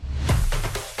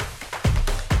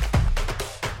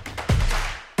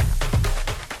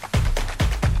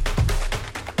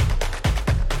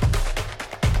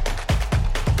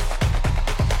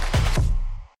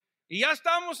ya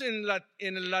estamos en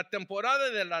la temporada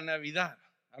de la Navidad.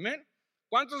 Amén.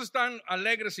 ¿Cuántos están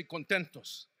alegres y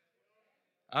contentos?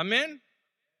 Amén.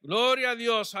 Gloria a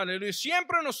Dios, aleluya.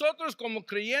 Siempre nosotros como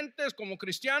creyentes, como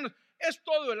cristianos, es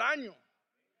todo el año.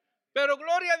 Pero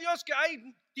gloria a Dios que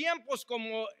hay tiempos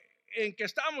como en que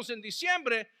estamos en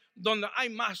diciembre, donde hay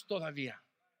más todavía,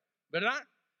 ¿verdad?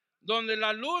 Donde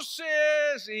las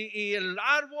luces y el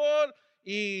árbol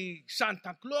y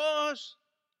Santa Claus.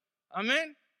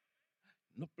 Amén.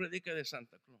 No predique de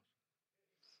Santa Claus.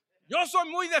 Yo soy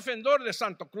muy defensor de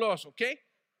Santa Claus, ¿ok?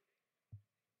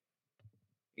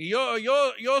 Y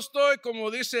yo estoy, como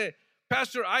dice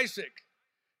Pastor Isaac,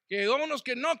 que unos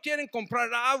que no quieren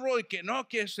comprar árbol y que no,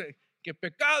 que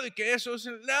pecado y que eso es,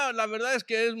 la verdad es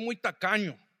que es muy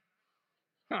tacaño.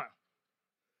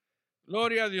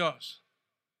 Gloria a Dios.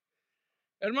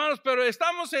 Hermanos, pero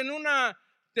estamos en una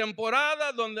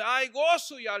temporada donde hay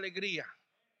gozo y alegría,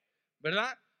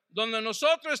 ¿verdad? Donde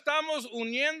nosotros estamos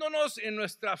uniéndonos en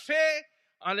nuestra fe,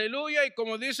 aleluya, y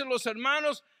como dicen los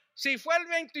hermanos, si fue el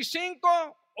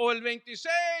 25 o el 26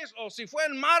 o si fue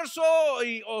en marzo,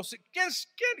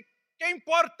 ¿qué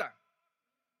importa?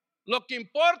 Lo que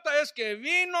importa es que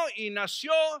vino y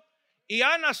nació y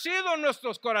ha nacido en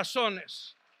nuestros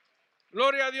corazones.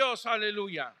 Gloria a Dios,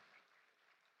 aleluya.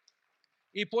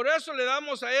 Y por eso le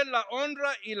damos a Él la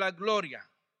honra y la gloria.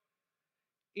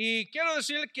 Y quiero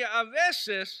decir que a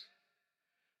veces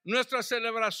nuestras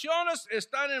celebraciones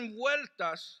están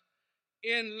envueltas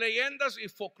en leyendas y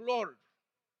folclore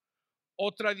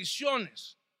o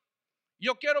tradiciones.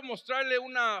 Yo quiero mostrarle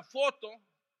una foto,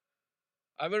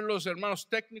 a ver los hermanos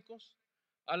técnicos.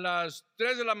 A las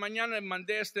 3 de la mañana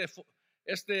mandé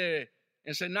este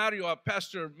escenario a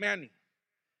Pastor Manny.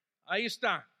 Ahí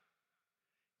está.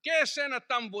 Qué escena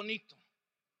tan bonito,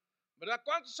 ¿verdad?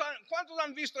 ¿Cuántos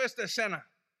han visto esta escena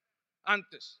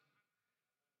antes?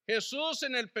 Jesús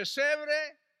en el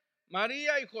pesebre,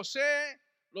 María y José,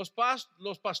 los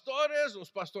pastores,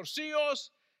 los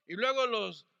pastorcillos, y luego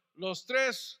los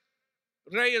 3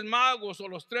 reyes magos o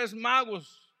los 3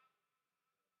 magos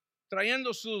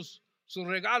trayendo sus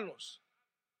regalos.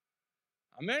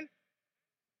 Amén.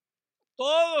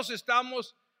 Todos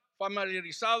estamos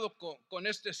familiarizados con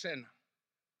esta escena.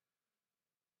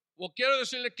 O quiero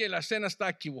decirle que la escena está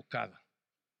equivocada.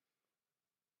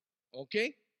 ¿Ok?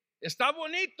 Está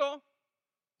bonito,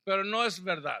 pero no es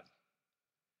verdad.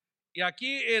 Y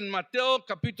aquí en Mateo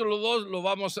capítulo 2 lo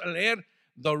vamos a leer.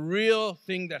 The real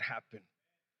thing that happened.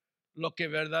 Lo que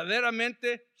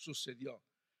verdaderamente sucedió.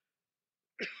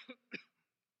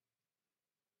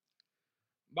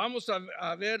 Vamos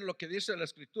a ver lo que dice la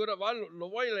escritura. Lo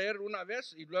voy a leer una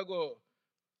vez y luego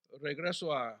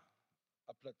regreso a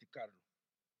platicarlo.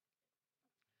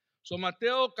 So,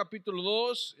 Mateo capítulo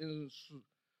 2, en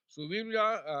su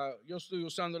Biblia, yo estoy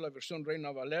usando la versión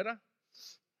Reina Valera.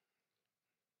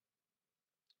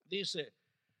 Dice,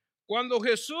 cuando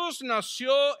Jesús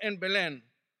nació en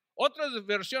Belén. Otras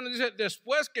versiones dice,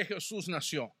 después que Jesús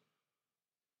nació.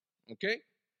 ¿Ok?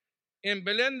 En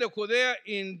Belén de Judea,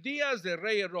 en días de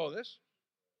rey Herodes,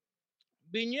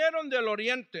 vinieron del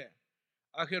oriente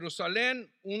a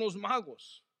Jerusalén unos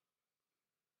magos,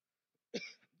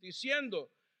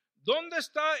 diciendo, ¿dónde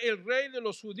está el rey de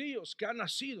los judíos que ha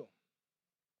nacido?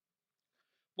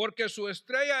 Porque su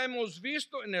estrella hemos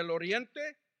visto en el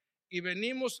oriente y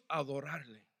venimos a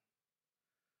adorarle.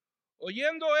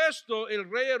 Oyendo esto, el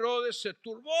rey Herodes se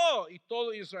turbó y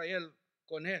todo Israel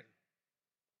con él.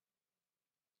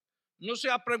 ¿No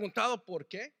se ha preguntado por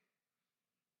qué?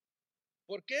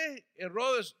 ¿Por qué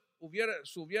Herodes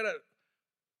se hubiera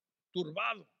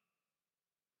turbado?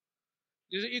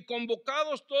 Y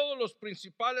convocados todos los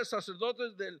principales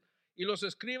sacerdotes y los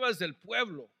escribas del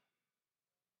pueblo,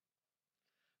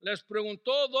 les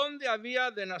preguntó dónde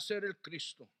había de nacer el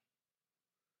Cristo.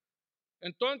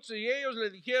 Entonces ellos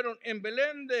le dijeron, en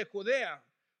Belén de Judea,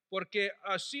 porque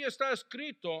así está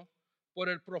escrito por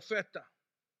el profeta.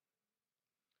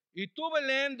 Y tú,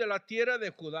 Belén, de la tierra de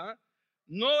Judá,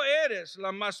 no eres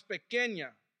la más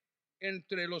pequeña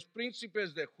entre los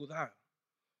príncipes de Judá.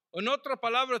 En otra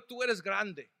palabra, tú eres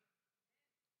grande,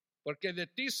 porque de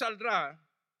ti saldrá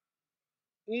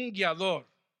un guiador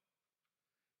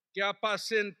que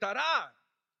apacentará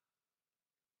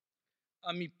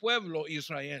a mi pueblo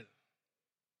Israel.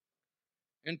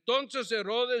 Entonces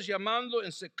Herodes, llamando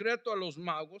en secreto a los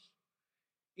magos,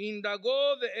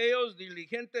 indagó de ellos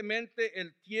diligentemente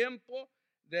el tiempo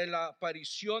de la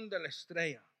aparición de la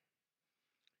estrella.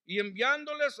 Y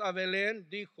enviándoles a Belén,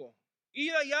 dijo,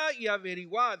 id allá y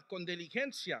averiguad con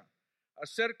diligencia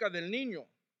acerca del niño.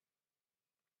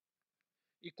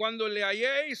 Y cuando le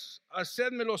halléis,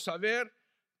 hacedmelo saber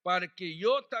para que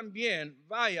yo también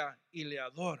vaya y le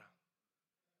adora.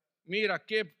 Mira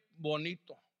qué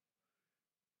bonito.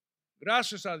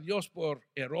 Gracias a Dios por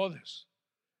Herodes.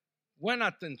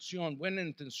 Buena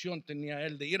intención tenía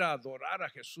él de ir a adorar a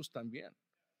Jesús también.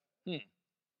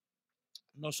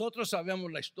 Nosotros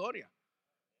sabemos la historia,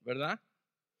 ¿verdad?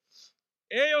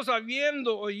 Ellos,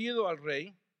 habiendo oído al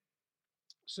rey,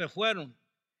 se fueron.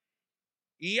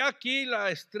 Y aquí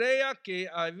la estrella que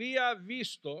habían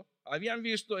visto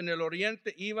en el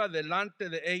oriente iba delante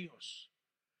de ellos,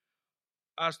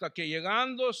 hasta que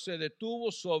llegando se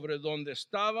detuvo sobre donde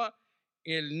estaba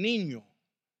el niño.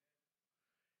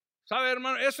 ¿Sabe,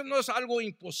 hermano? Eso no es algo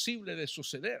imposible de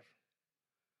suceder,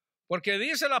 porque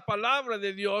dice la palabra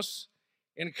de Dios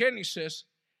en Génesis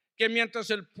que mientras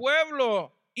el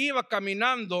pueblo iba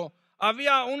caminando,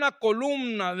 había una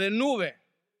columna de nube,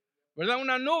 ¿verdad?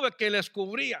 Una nube que les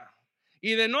cubría,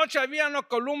 y de noche había una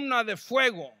columna de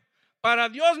fuego. Para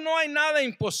Dios no hay nada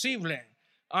imposible.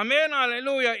 Amén,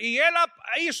 aleluya. Y él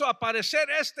hizo aparecer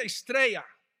esta estrella,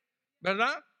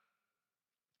 ¿verdad?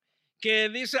 Que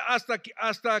dice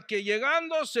hasta que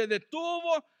llegando se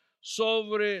detuvo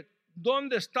sobre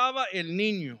donde estaba el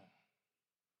niño.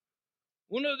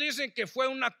 Unos dicen que fue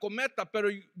una cometa, pero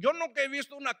yo nunca he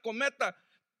visto una cometa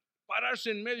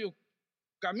pararse en medio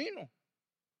camino,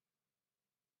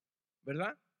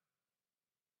 ¿verdad?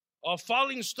 O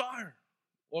falling star,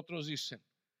 otros dicen.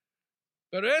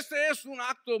 Pero este es un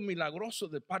acto milagroso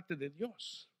de parte de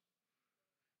Dios.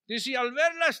 Dice, al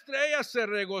ver la estrella se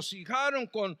regocijaron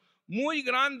con muy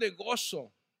grande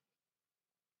gozo.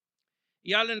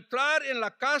 Y al entrar en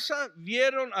la casa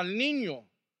vieron al niño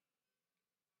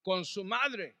con su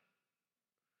madre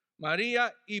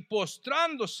María, y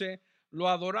postrándose lo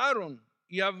adoraron,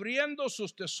 y abriendo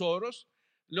sus tesoros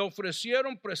le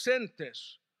ofrecieron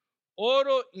presentes: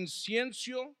 oro,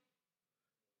 incienso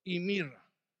y mirra.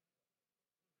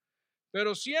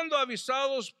 Pero siendo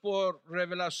avisados por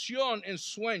revelación en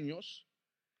sueños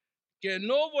que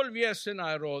no volviesen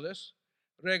a Herodes,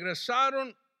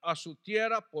 regresaron a su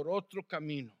tierra por otro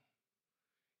camino.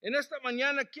 En esta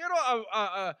mañana quiero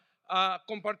a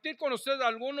compartir con ustedes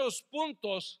algunos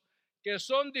puntos que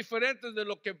son diferentes de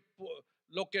lo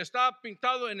que está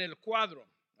pintado en el cuadro.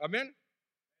 Amén.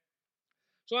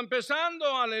 Empezando,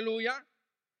 aleluya,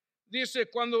 dice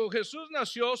cuando Jesús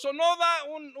nació, no da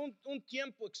un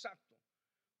tiempo exacto.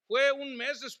 ¿Fue un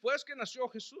mes después que nació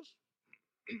Jesús?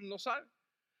 No sabe.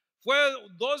 ¿Fue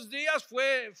 2 días?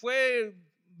 ¿Fue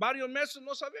varios meses?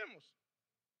 No sabemos.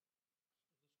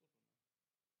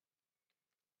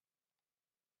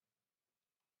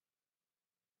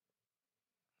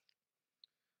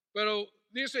 Pero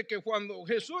dice que cuando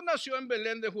Jesús nació en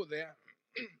Belén de Judea,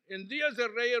 en días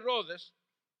del rey Herodes,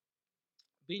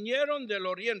 vinieron del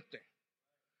oriente,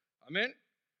 amén,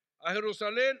 a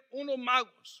Jerusalén unos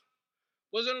magos.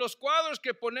 Pues en los cuadros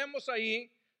que ponemos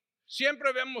ahí,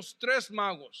 siempre vemos 3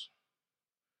 magos,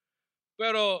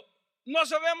 pero no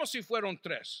sabemos si fueron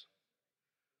 3,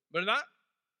 ¿verdad?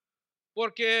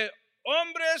 Porque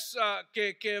hombres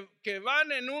que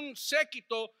van en un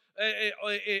séquito,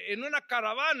 en una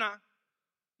caravana,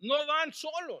 no van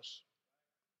solos,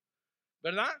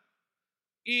 ¿verdad?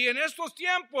 Y en estos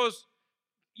tiempos,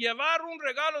 llevar un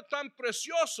regalo tan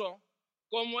precioso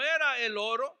como era el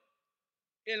oro,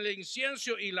 el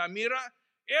incienso y la mirra,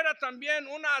 era también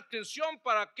una atención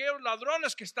para aquellos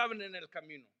ladrones que estaban en el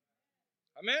camino.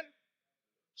 Amén.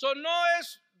 No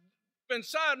es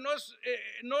pensar,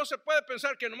 no se puede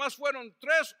pensar que nomás fueron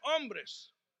 3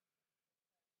 hombres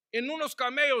en unos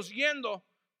camellos yendo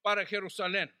para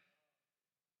Jerusalén.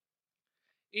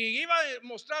 Y iba a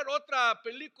mostrar otra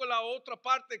película, otra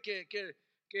parte que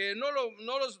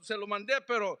se lo mandé,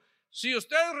 pero si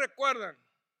ustedes recuerdan,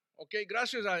 ok,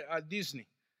 gracias a Disney,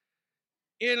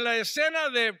 en la escena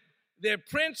de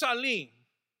Prince Ali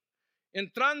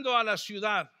entrando a la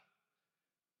ciudad,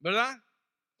 ¿verdad?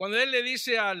 Cuando él le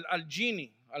dice al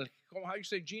genie, how you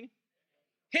say genie?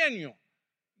 Genio,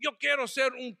 yo quiero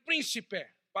ser un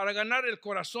príncipe para ganar el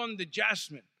corazón de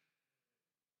Jasmine.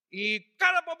 Y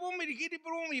cada papum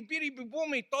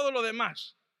y todo lo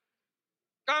demás.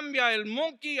 Cambia el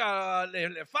monkey al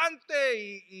elefante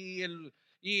y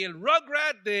el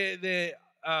rugrat de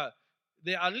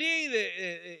Ali,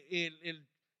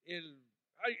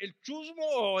 el chusmo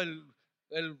o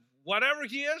el whatever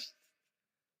he is,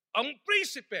 a un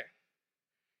príncipe.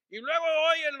 Y luego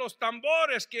oyen los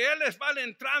tambores que él les van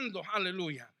entrando,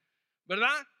 aleluya,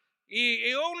 ¿verdad?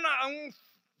 Y un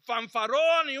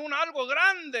fanfarón y un algo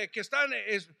grande que están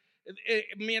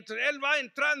mientras él va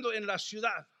entrando en la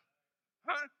ciudad.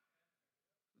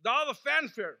 All the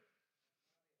fanfare.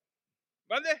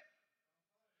 ¿Vale?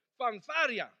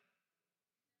 fanfaria.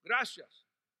 Gracias.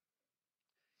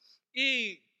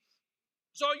 Y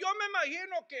yo me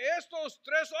imagino que estos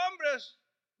tres hombres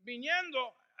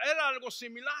viniendo era algo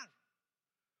similar,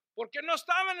 porque no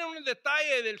estaban en un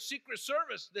detalle del Secret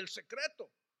Service, del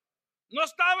secreto. No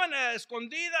estaban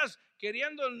escondidas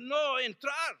queriendo no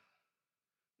entrar.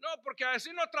 No, porque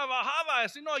así no trabajaba,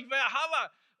 así no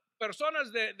viajaba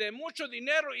personas de mucho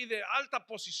dinero y de alta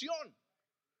posición.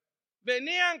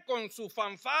 Venían con su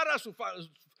fanfara,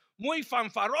 muy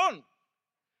fanfarón.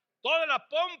 Toda la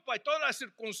pompa y toda la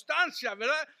circunstancia,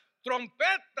 ¿verdad?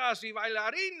 Trompetas y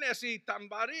bailarines y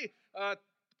tambarí,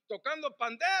 tocando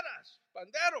panderos,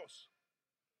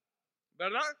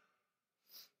 ¿verdad?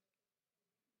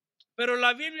 Pero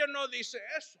la Biblia no dice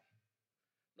eso.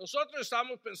 Nosotros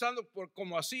estamos pensando por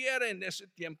como así era en ese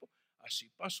tiempo, así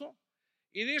pasó.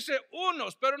 Y dice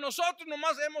unos, pero nosotros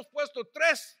nomás hemos puesto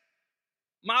 3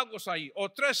 magos ahí,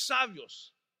 o 3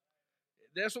 sabios.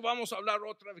 De eso vamos a hablar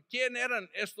otra vez. ¿Quién eran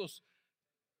estos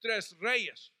 3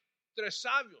 reyes? 3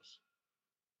 sabios.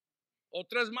 O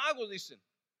 3 magos, dicen.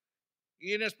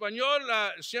 Y en español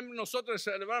siempre nosotros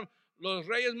celebramos los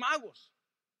reyes magos.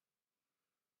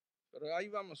 Pero ahí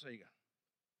vamos a llegar.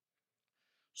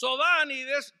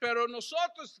 Pero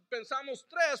nosotros pensamos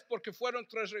 3 porque fueron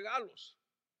 3 regalos.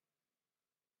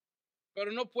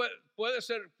 Pero no puede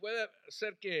ser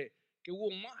que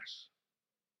hubo más.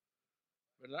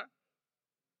 ¿Verdad?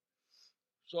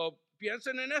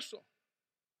 Piensen en eso.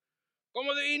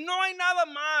 Y no hay nada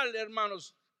mal,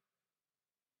 hermanos,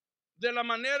 de la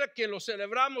manera que lo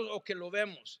celebramos o que lo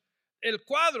vemos. El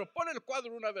cuadro, pon el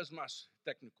cuadro una vez más,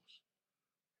 técnicos.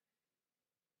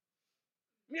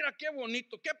 Mira qué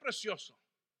bonito, qué precioso.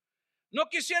 ¿No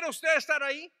quisiera usted estar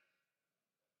ahí?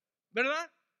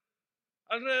 ¿Verdad?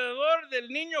 Alrededor del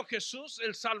niño Jesús,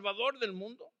 el Salvador del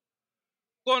mundo,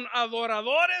 con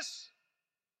adoradores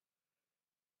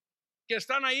que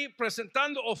están ahí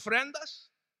presentando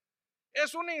ofrendas.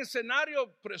 Es un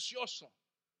escenario precioso.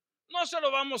 No se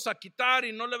lo vamos a quitar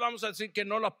y no le vamos a decir que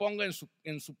no la ponga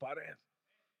en su pared.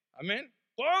 Amén.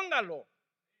 Póngalo.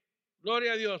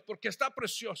 Gloria a Dios, porque está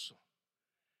precioso.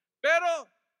 Pero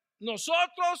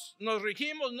nosotros nos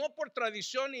regimos no por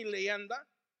tradición y leyenda,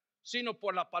 sino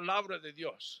por la palabra de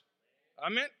Dios.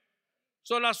 Amén.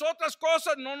 Las otras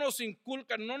cosas no nos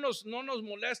inculcan, no nos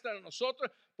molestan a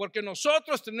nosotros, porque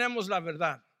nosotros tenemos la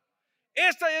verdad.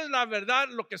 Esta es la verdad,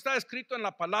 lo que está escrito en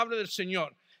la palabra del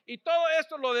Señor. Y todo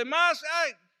esto, lo demás,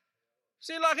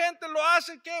 si la gente lo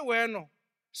hace, qué bueno.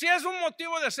 Si es un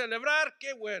motivo de celebrar,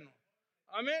 qué bueno.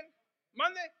 Amén.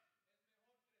 Mande.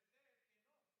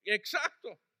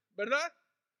 Exacto, ¿verdad?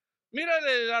 Mira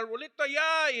el arbolito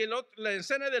allá y la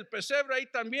escena del pesebre ahí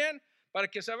también, para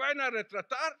que se vayan a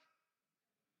retratar.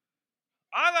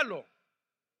 Hágalo.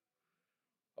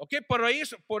 Ok,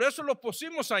 por eso lo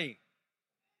pusimos ahí.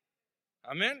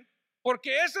 Amén.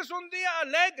 Porque este es un día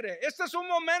alegre, este es un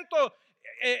momento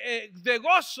de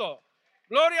gozo.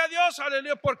 Gloria a Dios,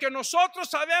 aleluya, porque nosotros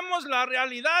sabemos la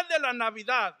realidad de la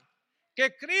Navidad,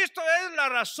 que Cristo es la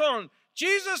razón.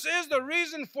 Jesus is the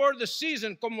reason for the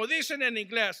season, como dicen en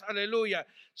inglés, aleluya.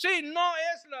 Sí, no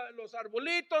es los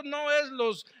arbolitos, no es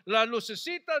las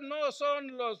lucecitas, no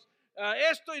son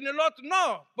esto y el otro,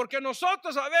 no, porque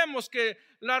nosotros sabemos que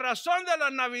la razón de la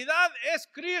Navidad es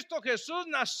Cristo Jesús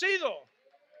nacido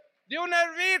de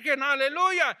una virgen,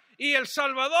 aleluya, y el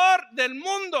Salvador del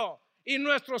mundo y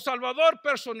nuestro Salvador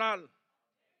personal.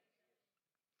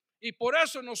 Y por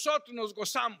eso nosotros nos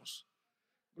gozamos.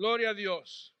 Gloria a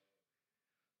Dios.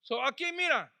 Aquí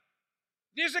mira,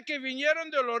 dice que vinieron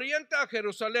del oriente a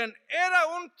Jerusalén. Era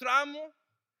un tramo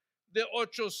de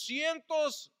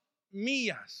 800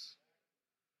 millas,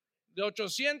 de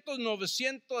 800,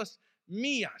 900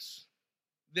 millas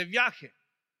de viaje.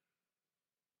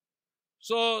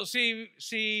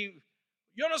 Si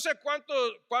yo no sé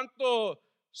cuánto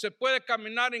se puede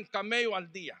caminar en camello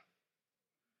al día.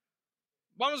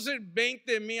 Vamos a decir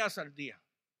 20 millas al día.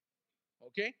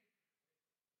 ¿Ok?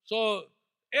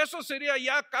 Eso sería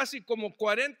ya casi como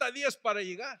 40 días para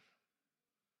llegar.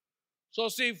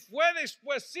 Si fue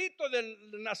despuesito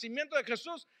del nacimiento de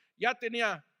Jesús, ya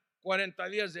tenía 40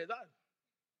 días de edad.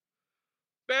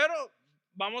 Pero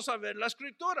vamos a ver la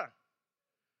escritura.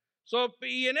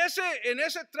 Y en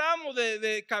ese tramo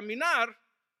de caminar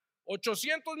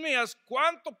 800 millas,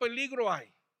 ¿cuánto peligro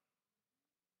hay?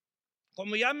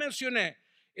 Como ya mencioné,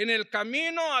 en el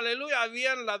camino, aleluya,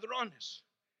 habían ladrones.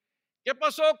 ¿Qué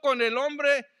pasó con el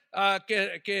hombre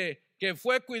que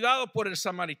fue cuidado por el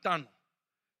samaritano?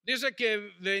 Dice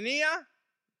que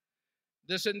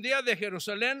descendía de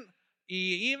Jerusalén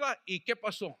y iba, ¿y qué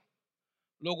pasó?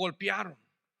 Lo golpearon,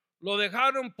 lo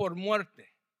dejaron por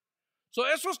muerte. So,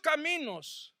 esos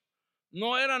caminos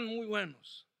no eran muy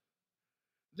buenos.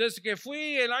 Desde que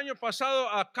fui el año pasado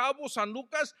a Cabo San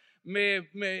Lucas, me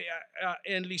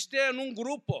enlisté en un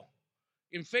grupo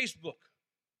en Facebook.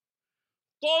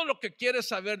 Todo lo que quieres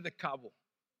saber de Cabo.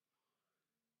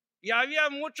 Y había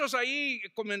muchos ahí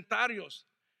comentarios.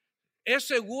 ¿Es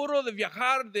seguro de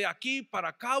viajar de aquí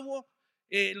para Cabo?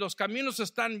 Los caminos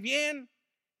están bien.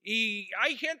 Y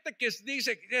hay gente que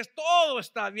dice que todo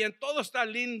está bien, todo está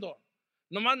lindo.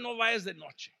 Nomás no vayas de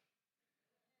noche.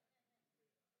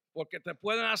 Porque te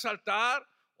pueden asaltar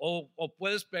o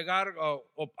puedes pegar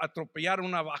o atropellar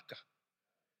una vaca.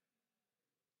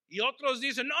 Y otros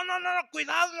dicen, no,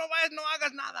 cuidado, no vayas, no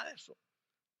hagas nada de eso.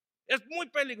 Es muy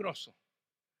peligroso.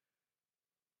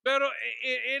 Pero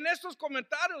en estos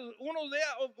comentarios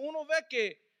uno ve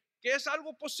que es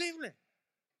algo posible,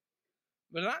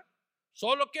 ¿verdad?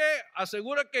 Solo que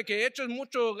asegura que eches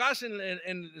mucho gas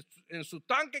en su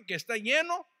tanque que está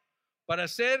lleno para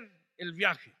hacer el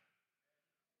viaje.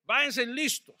 Váyanse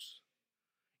listos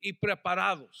y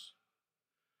preparados.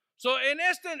 So, en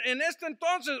este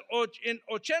entonces, en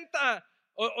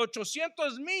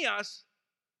 800 millas,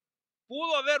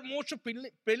 pudo haber mucho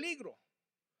peligro.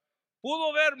 Pudo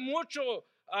haber mucho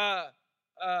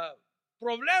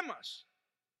problemas.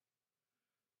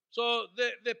 So,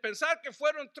 de pensar que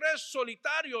fueron 3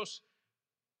 solitarios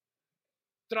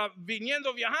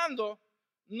viajando,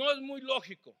 no es muy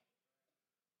lógico.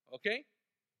 ¿Ok?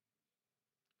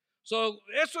 So,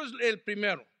 eso es el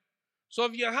primero. So,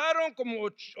 viajaron como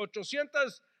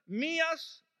 800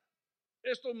 millas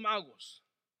estos magos.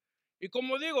 Y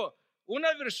como digo,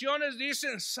 unas versiones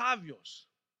dicen sabios.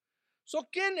 So,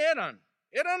 ¿quién eran?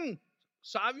 ¿Eran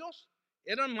sabios?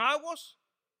 ¿Eran magos?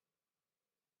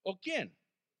 ¿O quién?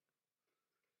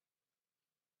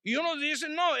 Y unos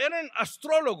dicen, no, eran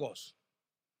astrólogos.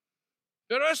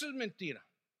 Pero eso es mentira.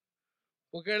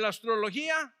 Porque la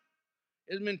astrología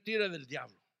es mentira del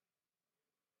diablo.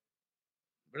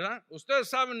 ¿Verdad? Ustedes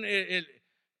saben,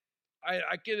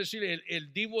 hay que decir,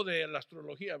 el divo de la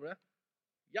astrología, ¿verdad?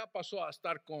 Ya pasó a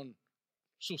estar con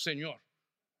su señor.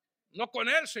 No con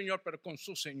el Señor, pero con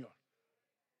su Señor.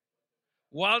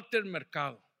 Walter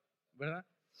Mercado, ¿verdad?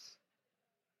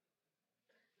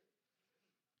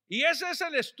 Y ese es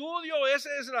el estudio, esa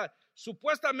es la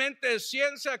supuestamente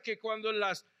ciencia que cuando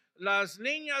las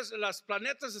líneas, las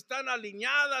planetas están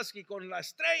alineadas y con la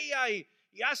estrella y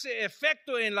hace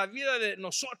efecto en la vida de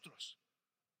nosotros.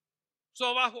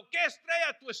 So, ¿bajo qué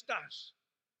estrella tú estás?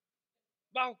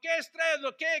 ¿Bajo qué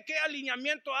estrella, qué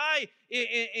alineamiento hay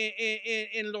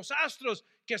en los astros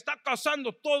que está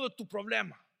causando todo tu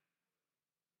problema?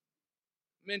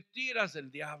 Mentiras del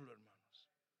diablo, hermanos.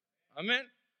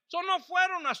 Amén. So, no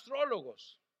fueron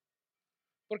astrólogos,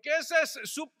 porque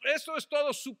eso es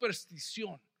todo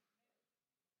superstición.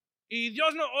 Y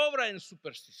Dios no obra en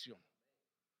superstición.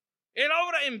 Él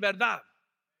obra en verdad.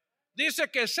 Dice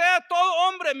que sea todo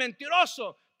hombre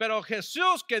mentiroso, pero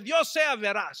Jesús, que Dios sea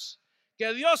veraz.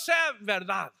 Que Dios sea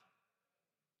verdad.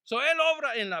 So, él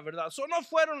obra en la verdad. So, no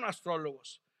fueron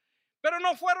astrólogos, pero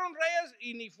no fueron reyes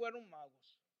y ni fueron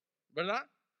magos, ¿verdad?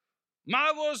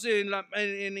 Magos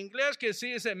en inglés que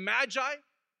sí dice magi,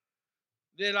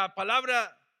 de la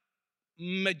palabra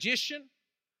magician,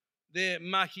 de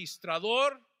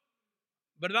magistrador,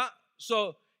 ¿verdad?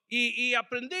 So, y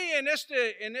aprendí en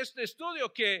este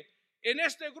estudio que en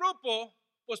este grupo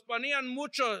pues ponían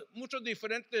muchos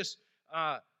diferentes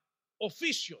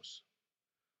oficios.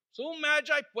 So, un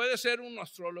magi puede ser un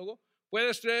astrólogo,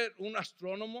 puede ser un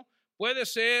astrónomo, puede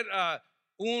ser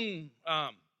uno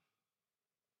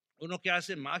que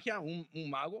hace magia, un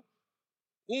mago,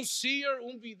 un seer,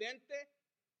 un vidente,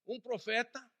 un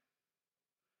profeta.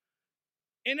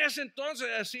 En ese entonces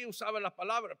así usaba la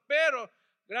palabra, pero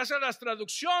gracias a las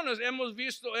traducciones hemos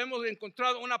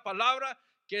encontrado una palabra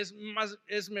que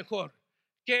es mejor,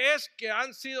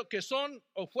 que son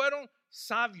o fueron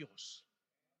sabios.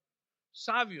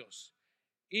 Sabios.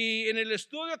 Y en el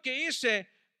estudio que hice,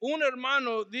 un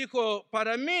hermano dijo,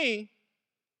 para mí,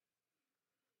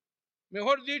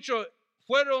 mejor dicho,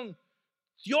 fueron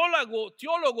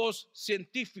teólogos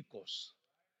científicos,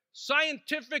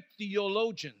 scientific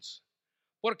theologians.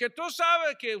 Porque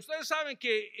ustedes saben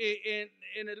que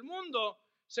en el mundo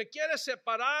se quiere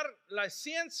separar la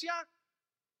ciencia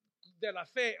de la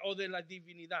fe o de la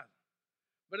divinidad,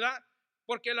 ¿verdad?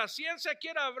 Porque la ciencia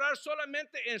quiere hablar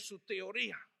solamente en su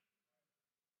teoría.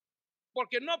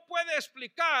 Porque no puede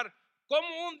explicar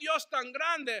cómo un Dios tan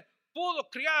grande pudo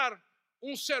crear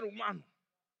un ser humano.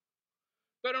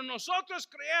 Pero nosotros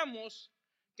creemos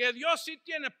que Dios sí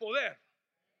tiene poder.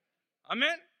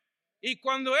 Amén. Y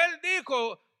cuando Él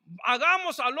dijo,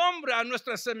 hagamos al hombre a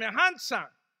nuestra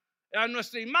semejanza, a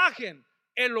nuestra imagen.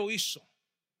 Él lo hizo.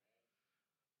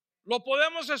 ¿Lo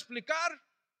podemos explicar?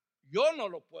 Yo no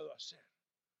lo puedo hacer,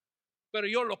 pero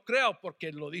yo lo creo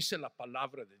porque lo dice la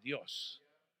palabra de Dios,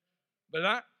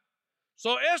 ¿verdad?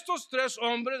 Estos tres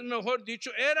hombres, mejor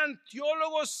dicho, eran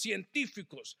teólogos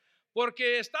científicos,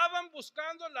 porque estaban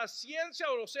buscando la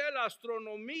ciencia, o sea, la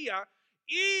astronomía,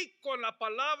 y con la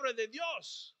palabra de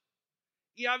Dios.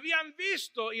 Y habían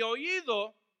visto y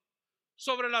oído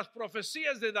sobre las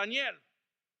profecías de Daniel,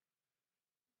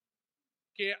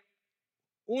 que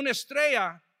una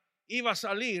estrella iba a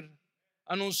salir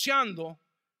anunciando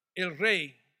el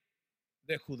rey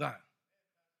de Judá.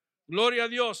 Gloria a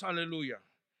Dios, aleluya.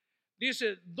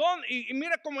 Dice, y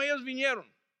mira cómo ellos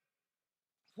vinieron.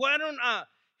 Fueron a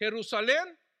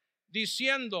Jerusalén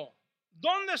diciendo,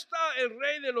 ¿dónde está el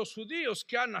rey de los judíos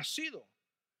que ha nacido?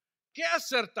 ¡Qué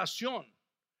acertación!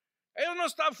 Ellos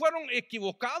no fueron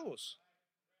equivocados.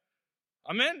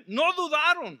 Amén. No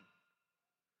dudaron,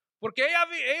 porque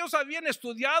ellos habían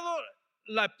estudiado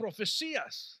las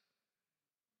profecías.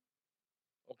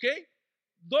 ¿Ok?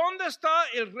 ¿Dónde está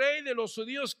el rey de los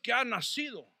judíos que ha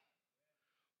nacido?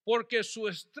 Porque su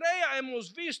estrella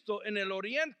hemos visto en el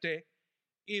oriente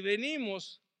y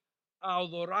venimos a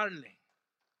adorarle.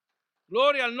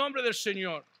 Gloria al nombre del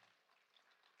Señor.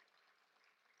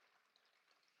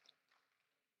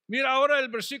 Mira ahora el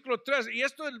versículo 3, y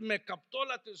esto me captó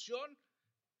la atención,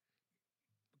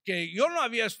 que yo no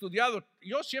había estudiado.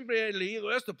 Yo siempre he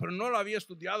leído esto, pero no lo había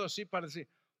estudiado así para decir,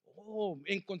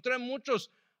 encontré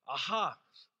muchos ajá,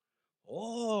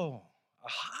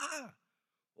 ajá,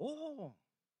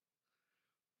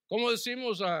 ¿cómo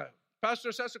decimos,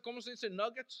 Pastor César, cómo se dice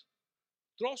nuggets?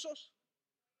 ¿Trozos?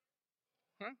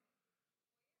 ¿Huh?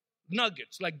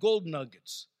 Nuggets, like gold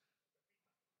nuggets.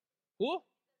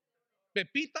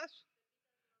 Pepitas,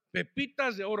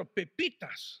 pepitas de oro,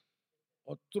 pepitas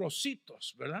o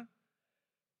trocitos, ¿verdad?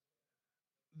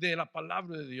 De la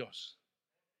palabra de Dios.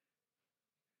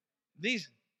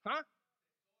 Dice,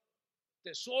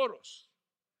 tesoros.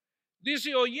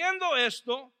 Dice, oyendo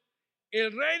esto,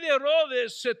 el rey de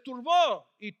Herodes se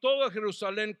turbó y todo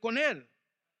Jerusalén con él.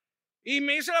 Y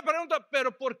me hice la pregunta,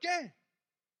 ¿pero por qué?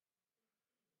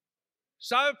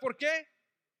 ¿Sabe por qué?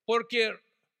 Porque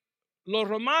los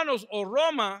romanos o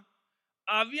Roma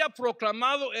había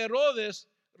proclamado Herodes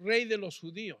rey de los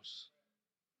judíos.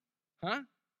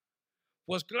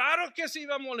 Pues claro que se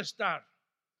iba a molestar.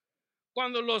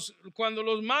 Cuando los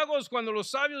magos, cuando los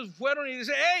sabios fueron y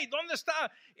dicen, hey, ¿dónde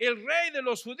está el rey de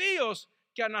los judíos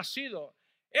que ha nacido?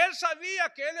 Él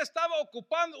sabía que él estaba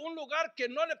ocupando un lugar que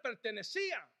no le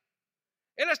pertenecía.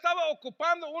 Él estaba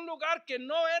ocupando un lugar que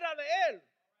no era de él.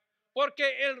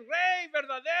 Porque el rey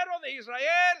verdadero de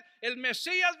Israel, el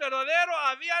Mesías verdadero,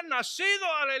 había nacido,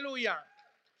 aleluya.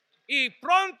 Y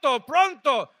pronto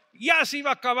ya se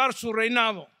iba a acabar su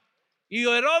reinado. Y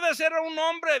Herodes era un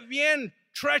hombre bien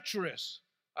treacherous.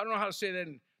 I don't know how to say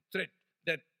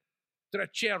that,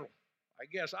 trechero, I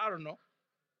guess, I don't know.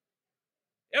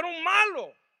 Era un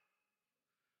malo.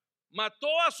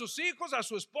 Mató a sus hijos, a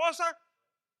su esposa,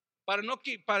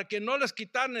 para que no les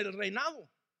quitaran el reinado.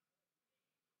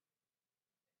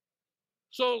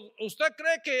 ¿Usted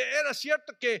cree que era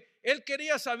cierto que él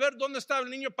quería saber dónde estaba el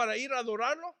niño para ir a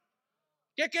adorarlo?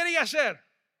 ¿Qué quería hacer?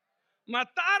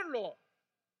 Matarlo.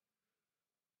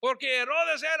 Porque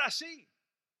Herodes era así.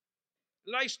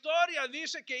 La historia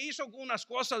dice que hizo unas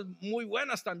cosas muy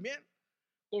buenas también.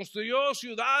 Construyó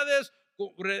ciudades,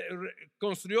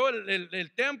 construyó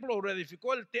el templo,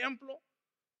 reedificó el templo,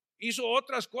 hizo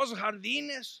otras cosas,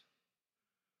 jardines.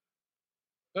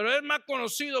 Pero es más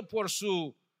conocido por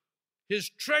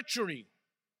his treachery,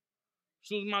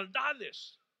 sus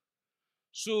maldades,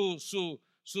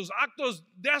 sus actos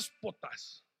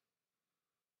déspotas,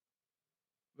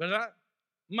 ¿verdad?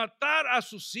 Matar a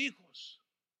sus hijos.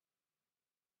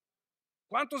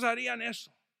 ¿Cuántos harían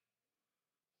eso?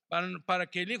 Para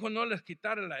que el hijo no les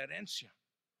quitara la herencia.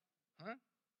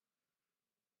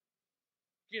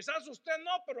 Quizás usted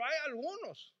no, pero hay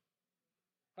algunos.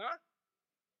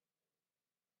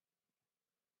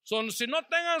 Si no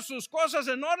tengan sus cosas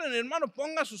en orden, hermano,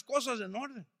 ponga sus cosas en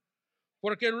orden.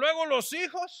 Porque luego los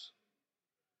hijos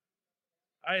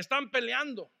están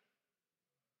peleando.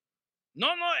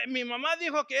 No, mi mamá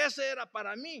dijo que ese era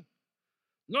para mí.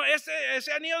 No,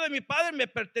 ese anillo de mi padre me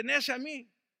pertenece a mí.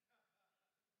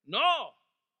 No.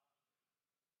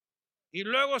 Y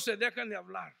luego se dejan de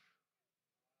hablar.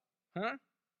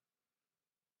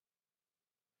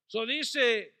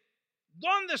 Dice,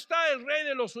 ¿dónde está el rey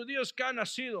de los judíos que ha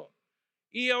nacido?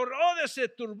 Y Herodes se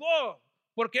turbó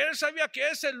porque él sabía que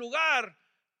ese lugar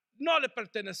no le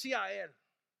pertenecía a él.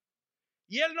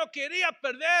 Y él no quería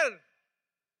perder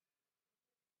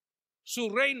su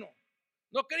reino.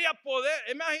 No quería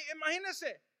poder.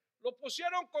 Imagínense, lo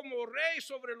pusieron como rey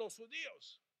sobre los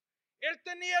judíos. Él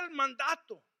tenía el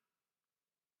mandato.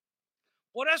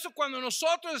 Por eso cuando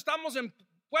nosotros estamos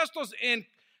puestos en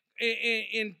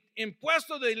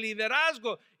puestos de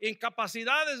liderazgo, en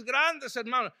capacidades grandes,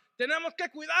 hermanos, tenemos que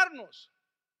cuidarnos.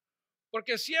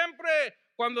 Porque siempre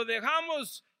cuando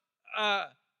bajamos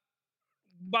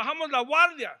la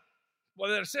guardia,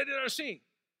 poder ser así,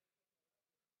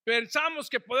 pensamos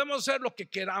que podemos hacer lo que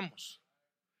queramos,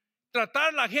 tratar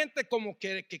a la gente como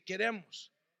que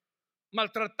queremos,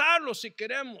 maltratarlos si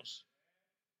queremos,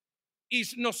 y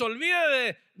nos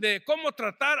olvida de cómo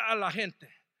tratar a la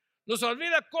gente, nos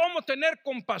olvida cómo tener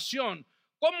compasión,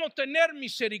 cómo tener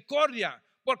misericordia,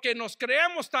 porque nos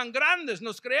creemos tan grandes,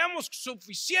 nos creemos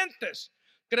suficientes,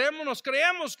 nos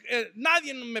creemos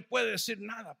nadie me puede decir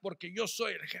nada porque yo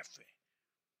soy el jefe,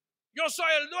 yo soy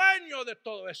el dueño de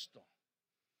todo esto.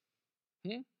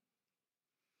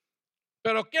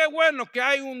 Pero qué bueno que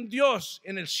hay un Dios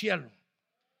en el cielo,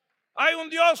 hay un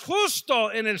Dios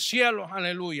justo en el cielo,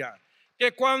 aleluya,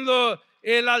 que cuando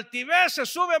el altivez se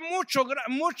sube mucho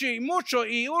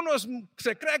y uno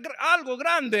se cree algo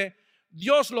grande,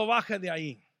 Dios lo baja de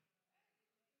ahí.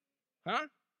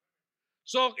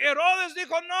 Herodes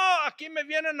dijo, no, aquí me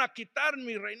vienen a quitar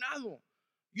mi reinado.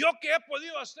 Yo que he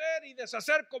podido hacer y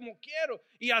deshacer como quiero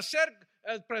y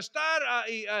prestar a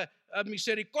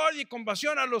misericordia y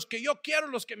compasión a los que yo quiero,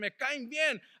 los que me caen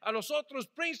bien, a los otros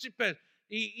príncipes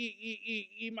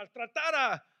y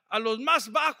maltratar a los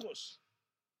más bajos.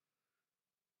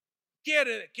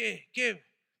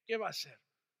 ¿Qué va a hacer?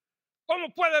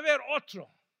 ¿Cómo puede haber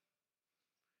otro?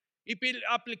 Y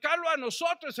aplicarlo a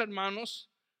nosotros, hermanos.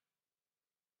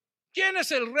 ¿Quién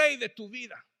es el rey de tu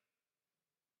vida?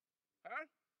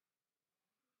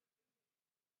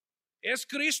 ¿Es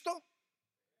Cristo?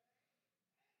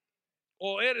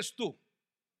 ¿O eres tú?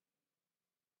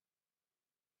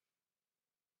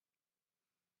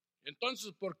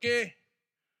 Entonces, ¿por qué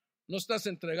no estás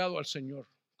entregado al Señor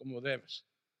como debes?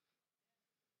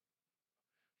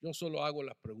 Yo solo hago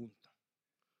la pregunta.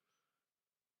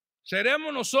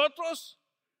 ¿Seremos nosotros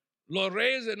los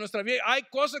reyes de nuestra vida? ¿Hay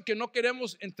cosas que no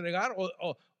queremos entregar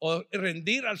o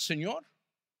rendir al Señor?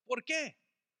 ¿Por qué?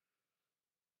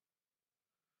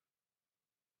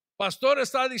 Pastor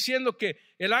está diciendo que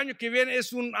el año que viene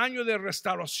es un año de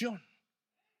restauración.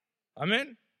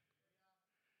 Amén.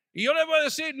 Y yo le voy a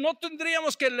decir, no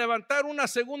tendríamos que levantar una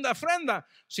segunda ofrenda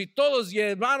si todos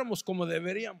lleváramos como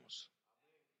deberíamos.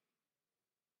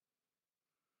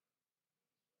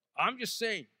 I'm just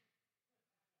saying.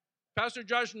 Pastor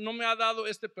Josh no me ha dado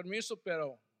este permiso,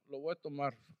 pero lo voy a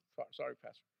tomar. Sorry,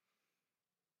 Pastor.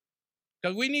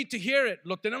 Because we need to hear it.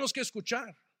 Lo tenemos que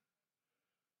escuchar.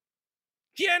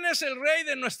 ¿Quién es el rey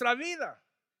de nuestra vida?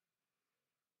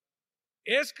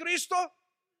 ¿Es Cristo?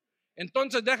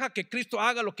 Entonces deja que Cristo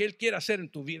haga lo que Él quiere hacer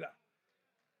en tu vida.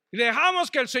 Y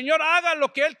dejamos que el Señor haga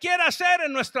lo que Él quiere hacer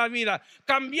en nuestra vida.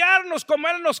 Cambiarnos como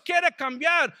Él nos quiere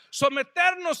cambiar.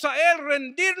 Someternos a Él,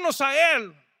 rendirnos a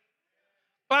Él.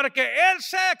 Para que Él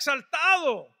sea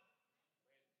exaltado.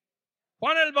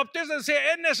 Juan el Bautista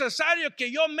decía, es necesario que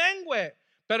yo mengüe,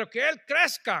 pero que Él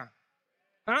crezca.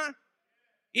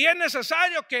 Y es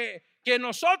necesario que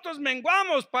nosotros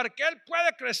menguamos para que Él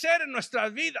pueda crecer en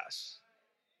nuestras vidas.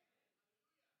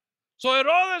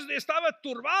 Herodes estaba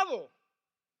turbado.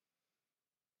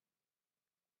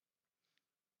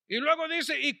 Y luego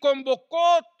dice, y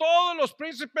convocó todos los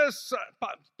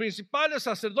principales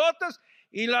sacerdotes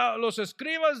y los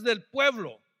escribas del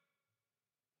pueblo.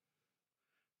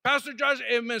 Pastor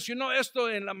George mencionó esto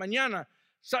en la mañana.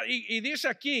 Y dice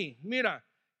aquí, mira,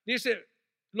 dice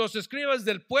los escribas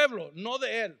del pueblo, no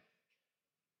de él.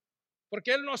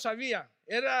 Porque él no sabía,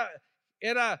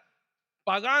 era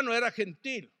pagano, era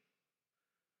gentil.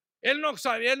 Él no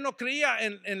sabía, él no creía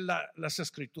en las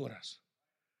escrituras.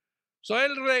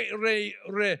 Él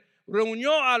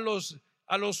reunió a los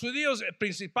judíos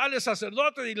principales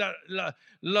sacerdotes y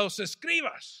los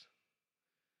escribas.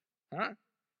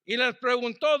 Y les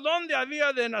preguntó dónde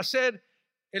había de nacer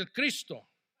el Cristo.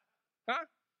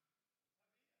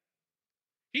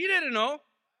 He didn't know.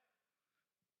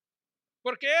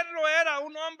 Porque él no era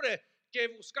un hombre que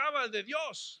buscaba de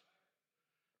Dios.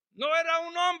 No era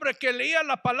un hombre que leía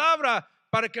la palabra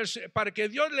para que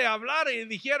Dios le hablara y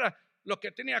dijera lo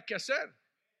que tenía que hacer.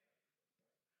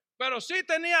 Pero sí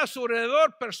tenía a su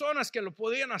alrededor personas que lo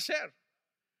podían hacer.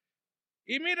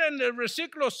 Y miren el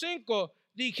versículo 5,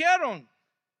 dijeron,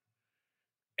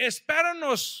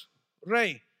 espéranos,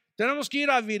 rey, Tenemos que ir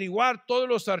a averiguar todos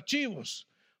los archivos,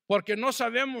 porque no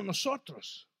sabemos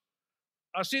nosotros.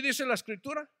 Así dice la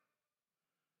escritura.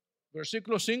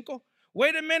 Versículo 5.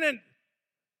 Wait a minute,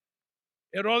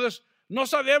 Herodes, no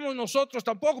sabemos nosotros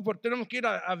tampoco, porque tenemos que ir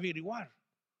a averiguar.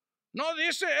 No,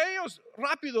 dice ellos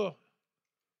rápido.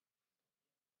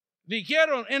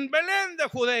 Dijeron en Belén de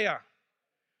Judea,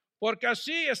 porque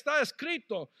así está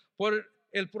escrito por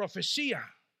el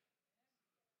profecía.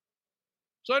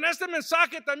 So, en este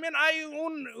mensaje también hay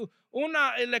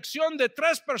una elección de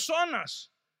 3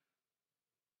 personas.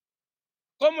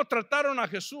 ¿Cómo trataron a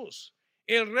Jesús?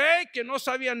 El rey que no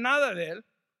sabía nada de él.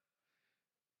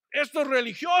 Estos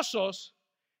religiosos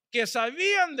que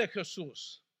sabían de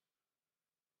Jesús.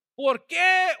 ¿Por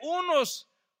qué unos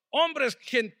hombres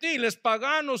gentiles,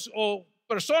 paganos o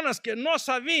personas que no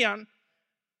sabían,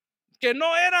 que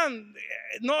no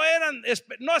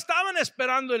estaban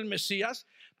esperando el Mesías,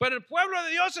 pero el pueblo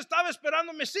de Dios estaba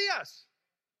esperando Mesías?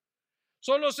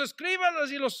 Son los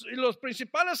escribas y los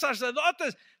principales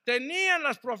sacerdotes tenían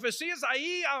las profecías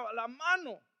ahí a la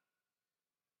mano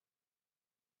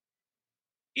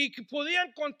y que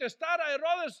podían contestar a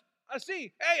Herodes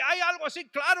así. Hey, hay algo así,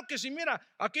 claro que sí. Mira,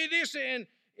 aquí dice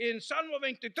en Salmo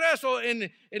 23 o en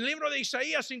el libro de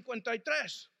Isaías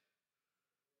 53.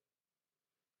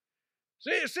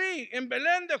 Sí, en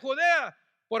Belén de Judea,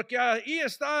 porque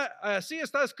así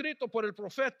está escrito por el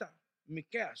profeta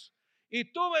Miqueas. Y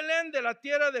tú, Belén de la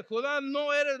tierra de Judá,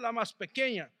 no eres la más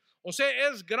pequeña. O sea,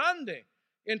 es grande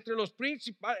entre los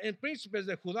príncipes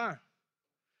de Judá.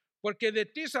 Porque de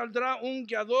ti saldrá un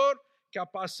guiador que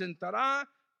apacentará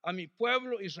a mi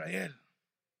pueblo Israel.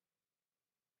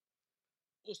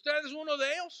 ¿Usted es uno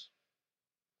de ellos?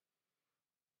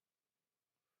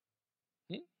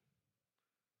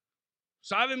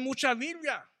 ¿Sabe mucha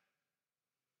Biblia?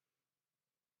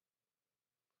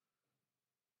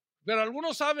 Pero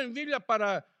algunos saben Biblia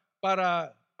para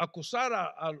acusar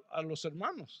a los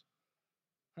hermanos.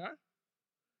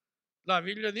 La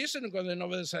Biblia dice que no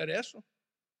obedecer eso.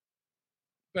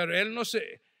 Pero él no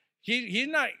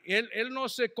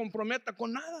se comprometa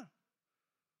con nada.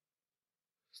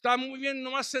 Está muy bien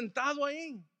nomás sentado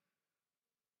ahí.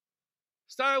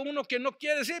 Está uno que no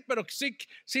quiere decir, pero sí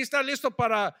está listo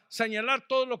para señalar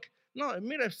todo lo que. No,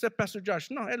 mire, este Pastor Josh,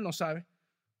 no, él no sabe.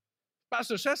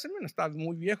 Pastor César, mira, está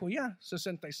muy viejo ya,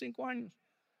 65 años.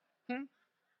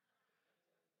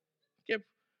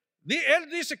 Él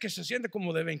dice que se siente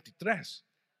como de 23.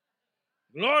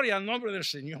 Gloria al nombre del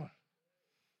Señor.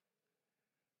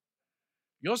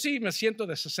 Yo sí me siento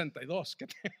de 62.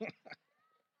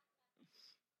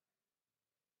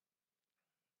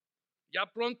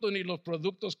 Ya pronto ni los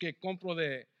productos que compro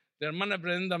de hermana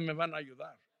Brenda me van a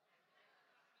ayudar.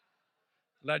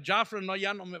 La Jafra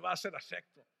ya no me va a hacer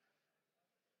efecto.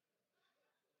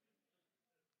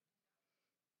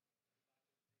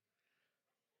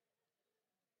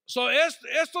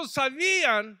 Estos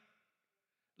sabían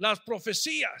las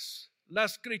profecías,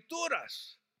 las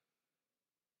escrituras,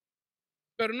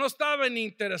 pero no estaban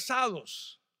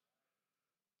interesados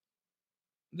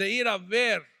de ir a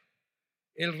ver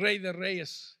el Rey de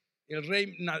Reyes, el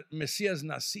Rey Mesías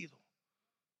nacido.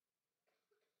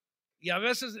 Y a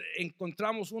veces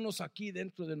encontramos unos aquí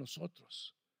dentro de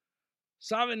nosotros.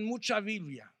 Saben mucha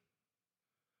Biblia,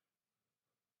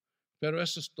 pero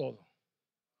eso es todo.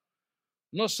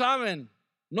 No saben,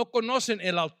 no conocen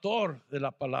el autor de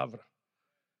la palabra.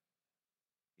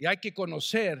 Y hay que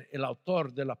conocer el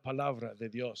autor de la palabra de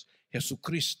Dios,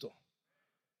 Jesucristo.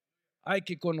 Hay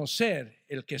que conocer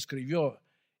el que escribió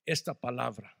esta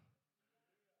palabra.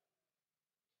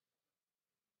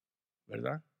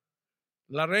 ¿Verdad?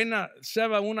 La reina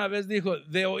Seba una vez dijo,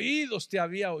 de oídos te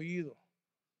había oído,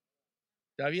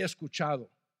 te había escuchado,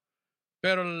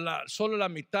 pero solo la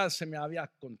mitad se me había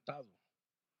contado.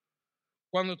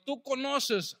 Cuando tú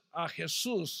conoces a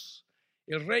Jesús,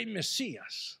 el Rey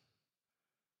Mesías,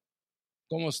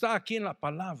 como está aquí en la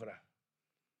palabra,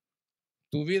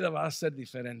 tu vida va a ser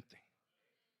diferente.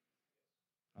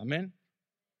 Amén.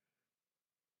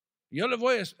 Yo le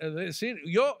voy a decir,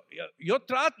 yo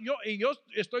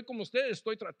estoy como ustedes,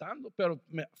 estoy tratando, pero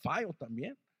me fallo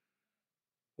también.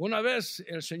 Una vez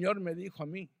el Señor me dijo a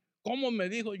mí, ¿cómo me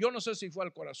dijo? Yo no sé si fue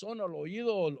al corazón o al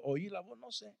oído o oí la voz,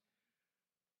 no sé.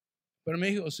 Pero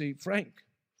me dijo, sí,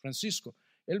 Francisco.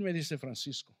 Él me dice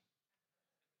Francisco.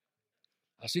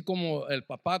 Así como el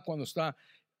papá cuando está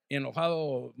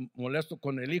enojado, molesto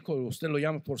con el hijo, usted lo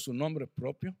llama por su nombre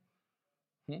propio.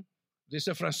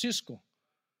 Dice Francisco.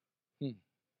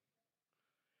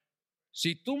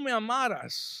 Si tú me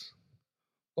amaras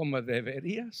como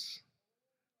deberías,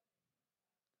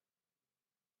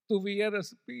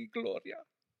 tuvieras mi gloria.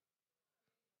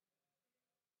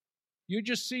 You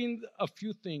just seen a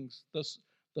few things,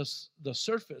 the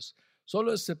surface,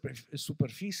 solo es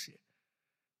superficie.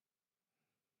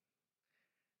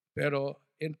 Pero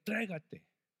entrégate.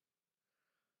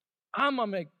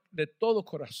 Ámame de todo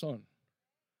corazón.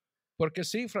 Porque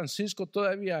sí, Francisco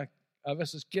todavía a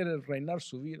veces quiere reinar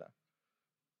su vida.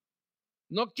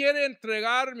 No quiere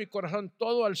entregar mi corazón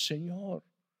todo al Señor.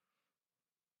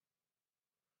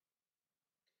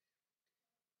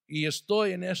 Y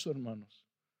estoy en eso, hermanos.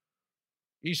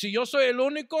 Y si yo soy el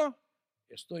único,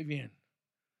 estoy bien.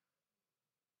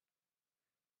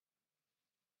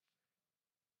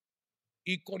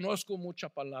 Y conozco mucha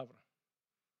palabra.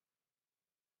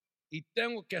 Y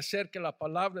tengo que hacer que la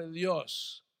palabra de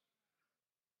Dios,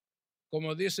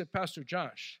 como dice Pastor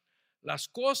Josh, las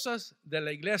cosas de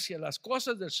la iglesia, las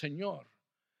cosas del Señor,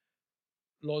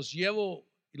 los llevo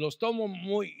y los tomo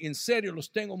muy en serio,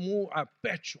 los tengo muy a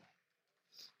pecho.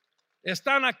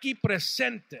 Están aquí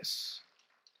presentes.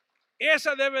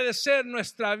 Esa debe de ser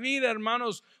nuestra vida,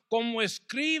 hermanos, como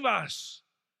escribas,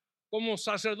 como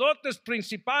sacerdotes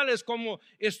principales, como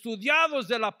estudiados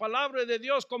de la palabra de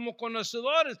Dios, como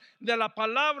conocedores de la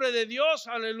palabra de Dios,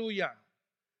 aleluya.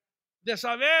 De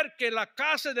saber que la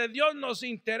casa de Dios nos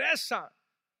interesa,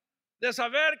 de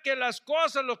saber que las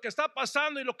cosas, lo que está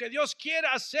pasando y lo que Dios quiere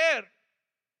hacer,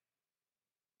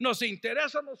 nos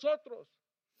interesa a nosotros.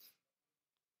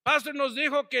 Pastor nos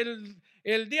dijo que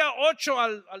el día 8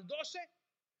 al 12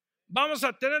 vamos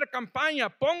a tener campaña.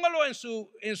 Póngalo en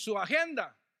su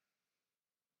agenda.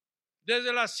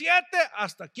 Desde las 7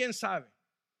 hasta quién sabe.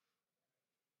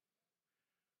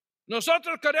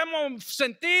 Nosotros queremos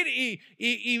sentir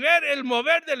y ver el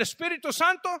mover del Espíritu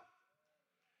Santo.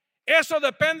 Eso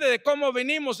depende de cómo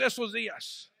venimos esos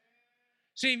días.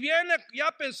 Si viene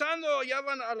ya pensando, ya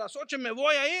van a las 8 me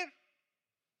voy a ir.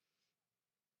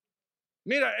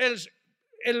 Mira,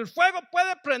 el fuego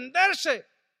puede prenderse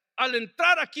al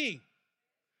entrar aquí.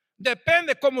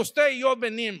 Depende cómo usted y yo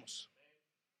venimos.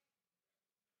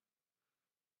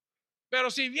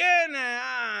 Pero si viene,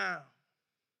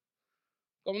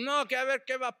 como no, que a ver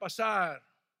qué va a pasar.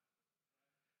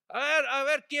 A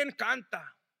ver quién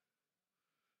canta.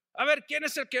 A ver quién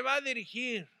es el que va a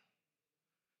dirigir.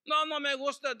 No me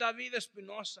gusta David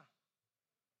Espinosa.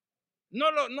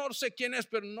 No sé quién es,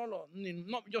 pero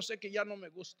yo sé que ya no me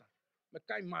gusta. Me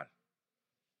cae mal.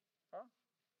 ¿Ah?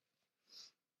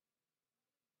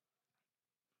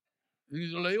 Y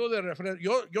lo digo de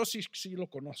referencia. Yo sí lo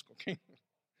conozco. ¿Okay?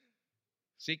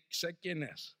 Sí sé quién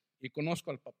es. Y conozco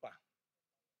al papá.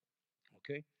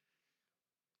 ¿Ok?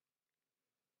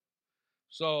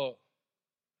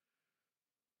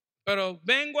 Pero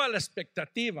vengo a la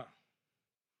expectativa.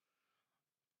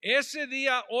 Ese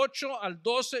día 8 al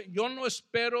 12 yo no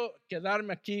espero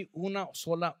quedarme aquí una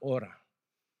sola hora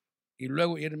y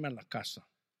luego irme a la casa.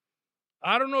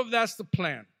 I don't know if that's the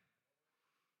plan.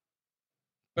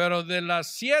 Pero de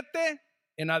las 7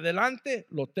 en adelante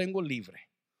lo tengo libre.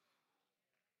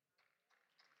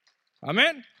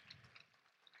 Amén.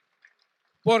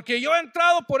 Porque yo he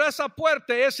entrado por esa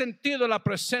puerta y he sentido la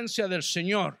presencia del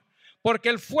Señor. Porque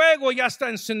el fuego ya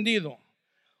está encendido.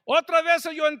 Otras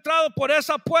veces yo he entrado por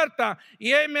esa puerta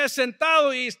y me he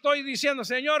sentado y estoy diciendo,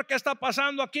 Señor, ¿qué está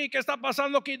pasando aquí? ¿Qué está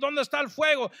pasando aquí? ¿Dónde está el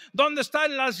fuego? ¿Dónde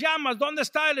están las llamas? ¿Dónde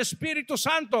está el Espíritu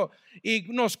Santo?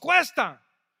 Y nos cuesta.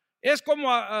 Es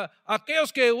como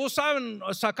aquellos que usan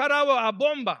sacar agua a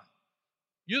bomba,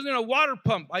 using a water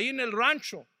pump, ahí en el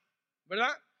rancho,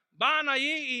 ¿verdad? Van ahí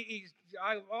y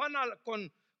van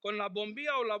con la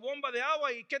bombilla o la bomba de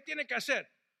agua y ¿qué tiene que hacer?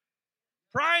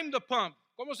 Prime the pump.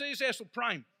 ¿Cómo se dice eso?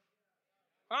 Prime.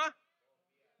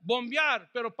 Bombear,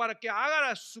 pero para que haga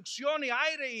la succión y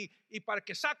aire y para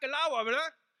que saque el agua,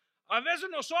 ¿verdad? A veces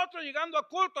nosotros llegando a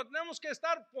culto tenemos que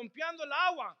estar pompeando el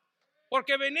agua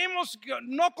porque venimos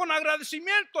no con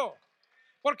agradecimiento,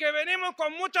 porque venimos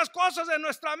con muchas cosas en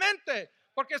nuestra mente,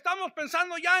 porque estamos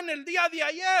pensando ya en el día de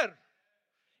ayer.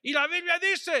 Y la Biblia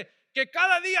dice que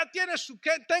cada día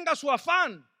que tenga su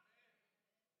afán.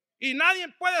 Y nadie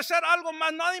puede hacer algo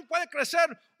más, nadie puede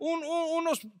crecer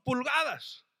unos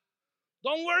pulgadas.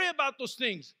 Don't worry about those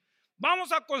things.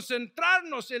 Vamos a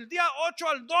concentrarnos el día 8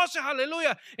 al 12,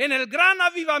 aleluya, en el gran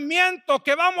avivamiento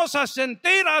que vamos a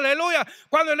sentir, aleluya,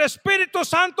 cuando el Espíritu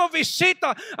Santo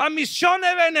visita a Misión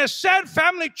Ebenezer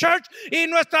Family Church y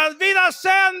nuestras vidas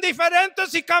sean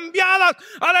diferentes y cambiadas,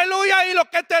 aleluya, y lo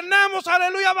que tenemos,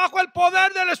 aleluya, bajo el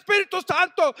poder del Espíritu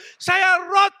Santo sea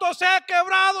roto, sea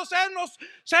quebrado,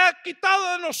 sea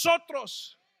quitado de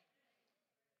nosotros.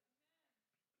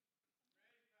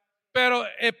 Pero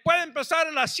puede empezar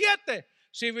a las 7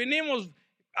 si venimos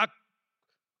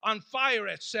on fire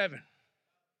at 7.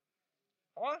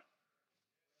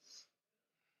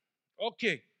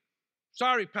 Okay.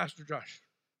 Sorry, Pastor Josh.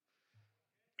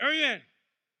 Muy bien.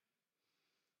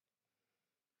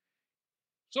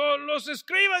 So, los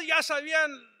escribas ya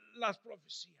sabían las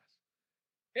profecías.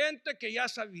 Gente que ya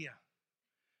sabía,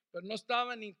 pero no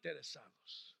estaban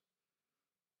interesados.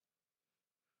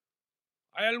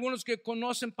 Hay algunos que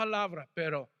conocen palabra,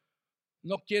 pero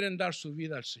no quieren dar su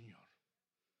vida al Señor.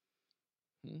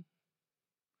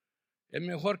 Es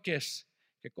mejor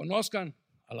que conozcan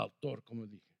al autor, como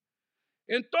dije.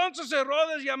 Entonces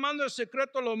Herodes, llamando en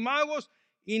secreto a los magos,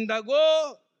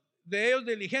 indagó de ellos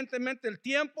diligentemente el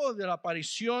tiempo de la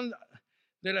aparición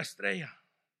de la estrella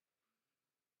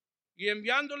y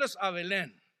enviándoles a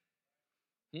Belén,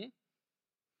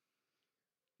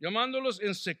 llamándolos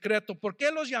en secreto. ¿Por qué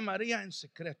los llamaría en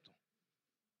secreto?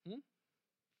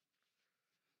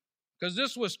 Because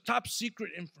this was top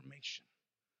secret information.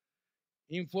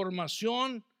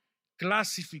 Información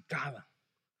clasificada.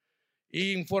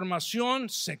 Información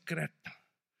secreta.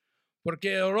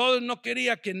 Porque Herodes no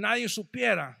quería que nadie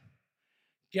supiera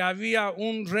que había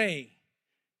un rey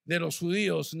de los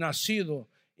judíos nacido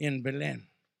en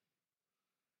Belén.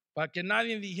 Para que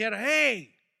nadie dijera,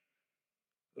 hey,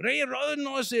 rey Herodes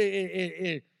no es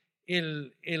el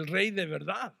rey de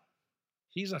verdad.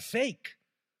 He's a fake.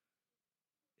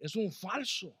 Es un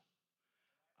falso.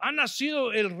 Ha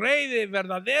nacido el rey de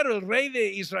verdadero, el rey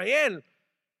de Israel,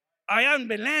 allá en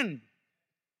Belén.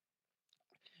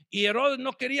 Y Herodes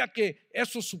no quería que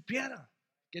eso supiera,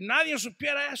 que nadie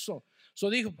supiera eso. So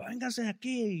dijo, vénganse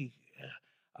aquí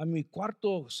a mi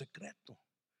cuarto secreto.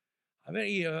 A ver,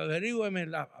 y averígüeme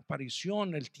la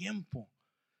aparición, el tiempo.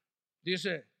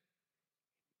 Dice,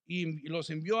 y los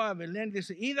envió a Belén.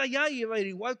 Dice, id allá y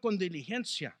averiguad con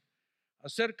diligencia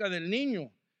acerca del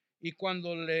niño. Y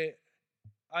cuando le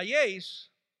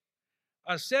halléis,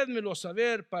 hacedmelo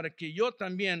saber para que yo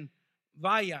también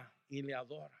vaya y le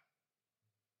adore.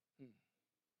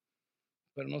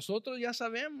 Pero nosotros ya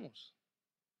sabemos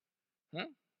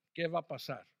qué va a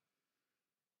pasar.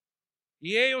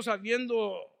 Y ellos,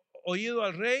 habiendo oído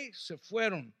al rey, se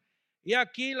fueron. Y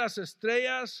aquí las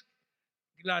estrellas,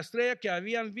 la estrella que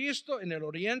habían visto en el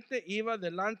oriente iba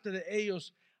delante de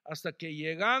ellos hasta que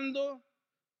llegando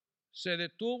se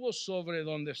detuvo sobre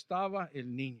donde estaba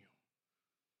el niño.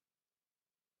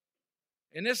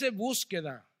 En esa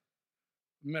búsqueda,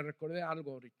 me recordé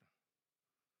algo ahorita.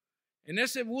 En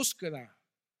esa búsqueda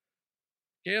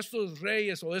que estos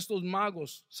reyes o estos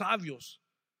magos sabios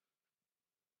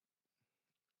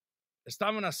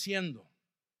estaban haciendo,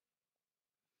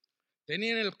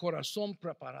 tenían el corazón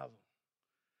preparado.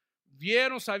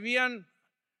 Vieron, sabían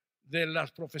de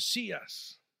las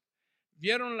profecías,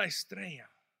 vieron la estrella.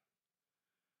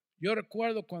 Yo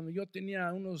recuerdo cuando yo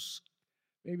tenía unos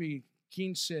maybe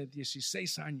 15,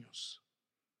 16 años.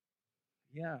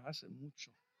 Ya, hace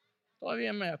mucho.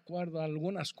 Todavía me acuerdo de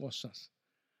algunas cosas.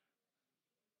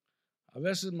 A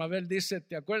veces Mabel dice,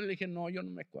 ¿te acuerdas? Le dije, no, yo no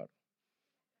me acuerdo.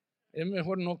 Es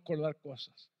mejor no acordar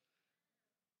cosas.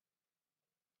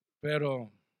 Pero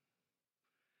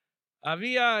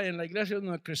había en la iglesia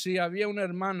donde crecí, había una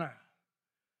hermana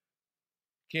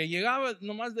que llegaba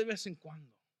nomás de vez en cuando.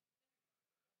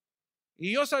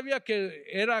 Y yo sabía que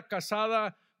era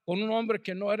casada con un hombre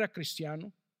que no era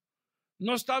cristiano.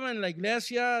 No estaba en la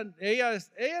iglesia.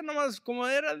 Ella nomás como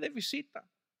era de visita.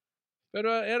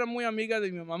 Pero era muy amiga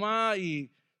de mi mamá y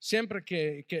siempre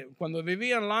que cuando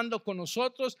vivía en Lando con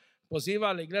nosotros, pues iba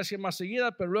a la iglesia más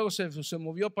seguida, pero luego se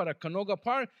movió para Canoga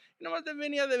Park y nomás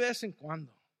venía de vez en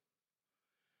cuando.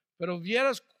 Pero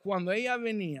vieras cuando ella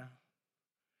venía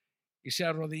y se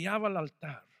arrodillaba al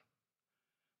altar,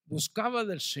 buscaba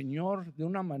del Señor de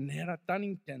una manera tan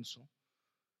intensa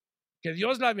que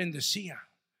Dios la bendecía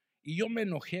y yo me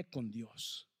enojé con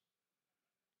Dios.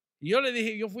 Y yo le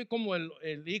dije, yo fui como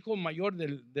el hijo mayor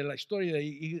de la historia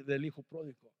del hijo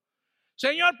pródigo.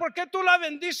 Señor, ¿por qué tú la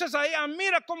bendices a ella?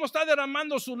 Mira cómo está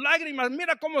derramando sus lágrimas,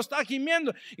 mira cómo está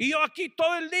gimiendo. Y yo aquí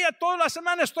todo el día, toda la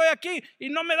semana estoy aquí y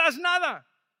no me das nada.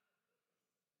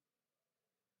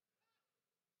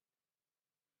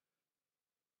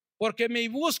 Porque mi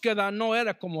búsqueda no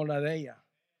era como la de ella.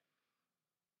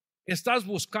 ¿Estás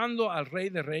buscando al Rey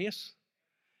de Reyes?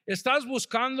 ¿Estás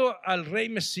buscando al Rey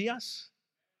Mesías?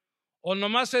 ¿O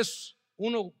nomás es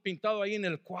uno pintado ahí en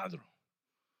el cuadro?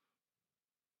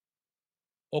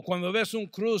 O cuando ves un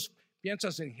cruz,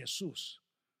 piensas en Jesús.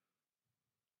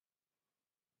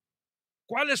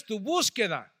 ¿Cuál es tu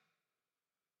búsqueda?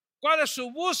 ¿Cuál es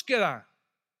su búsqueda?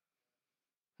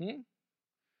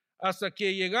 Hasta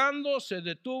que llegando se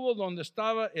detuvo donde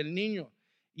estaba el niño.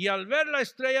 Y al ver la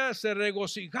estrella se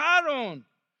regocijaron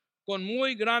con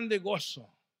muy grande gozo.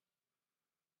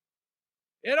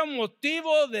 Era un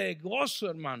motivo de gozo,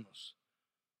 hermanos.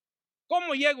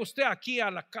 ¿Cómo llega usted aquí a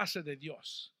la casa de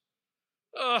Dios?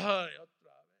 Ay,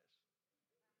 otra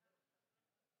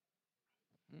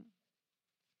vez.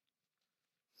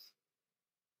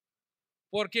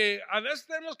 Porque a veces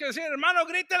tenemos que decir, hermano,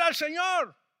 grítele al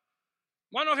Señor.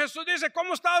 Bueno, Jesús dice,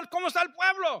 ¿cómo está el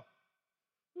pueblo?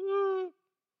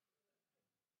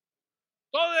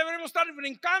 Todos deberíamos estar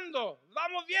brincando.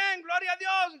 Vamos bien, gloria a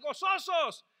Dios,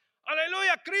 gozosos.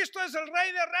 Aleluya, Cristo es el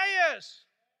Rey de Reyes.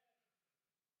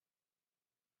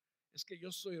 Es que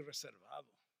yo soy reservado.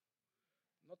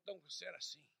 No tengo que ser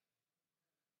así.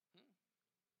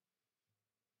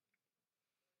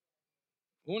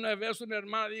 Una vez una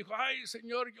hermana dijo, ay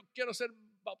Señor, yo quiero ser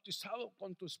bautizado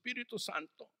con tu Espíritu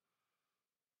Santo.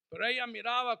 Pero ella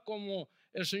miraba como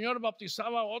el Señor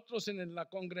bautizaba a otros en la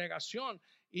congregación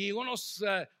y unos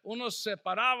se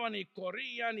paraban y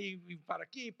corrían y para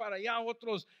aquí y para allá,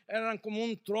 otros eran como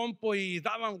un trompo y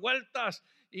daban vueltas.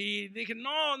 Y dije,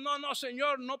 no,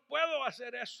 Señor, no puedo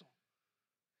hacer eso.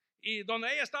 Y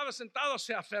donde ella estaba sentada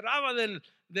se aferraba de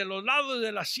los lados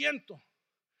del asiento.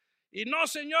 Y no,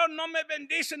 Señor, no me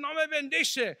bendice.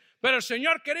 Pero el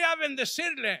Señor quería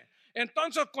bendecirle.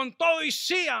 Entonces con todo y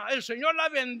silla el Señor la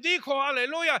bendijo,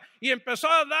 aleluya. Y empezó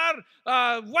a dar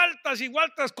vueltas y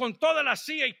vueltas con toda la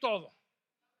silla y todo.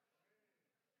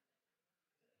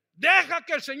 Deja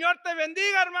que el Señor te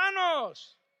bendiga,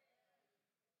 hermanos.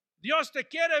 Dios te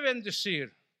quiere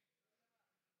bendecir.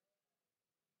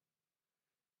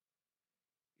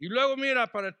 Y luego mira,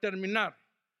 para terminar,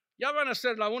 ya van a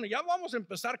ser la 1, ya vamos a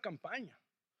empezar campaña.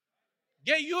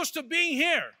 Get used to being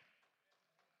here.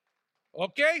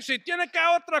 Ok, si tiene que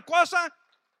haber otra cosa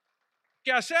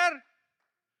que hacer,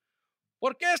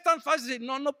 ¿por qué es tan fácil?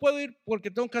 No puedo ir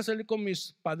porque tengo que salir con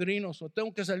mis padrinos o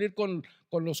tengo que salir con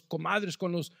los comadres,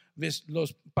 con los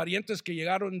parientes que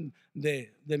llegaron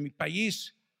de mi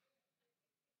país.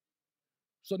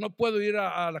 No puedo ir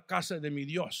a la casa de mi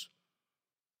Dios.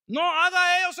 No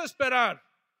haga ellos esperar,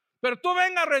 pero tú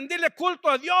venga a rendirle culto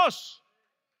a Dios.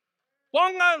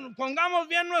 Pongamos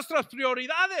bien nuestras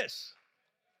prioridades.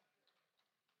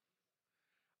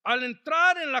 Al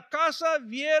entrar en la casa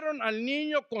vieron al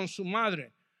niño con su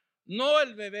madre, no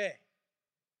el bebé.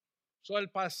 El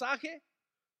pasaje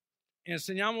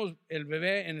enseñamos el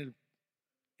bebé en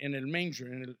el manger,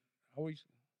 el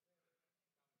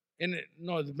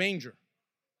manger,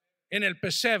 en el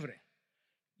pesebre.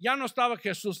 Ya no estaba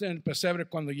Jesús en el pesebre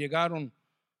cuando llegaron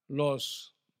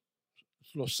los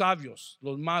sabios,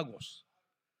 los magos.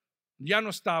 Ya no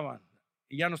estaban,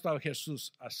 y ya no estaba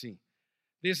Jesús así.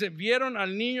 Dice, vieron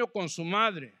al niño con su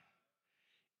madre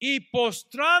y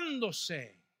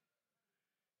postrándose.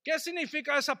 ¿Qué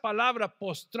significa esa palabra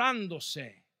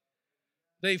postrándose?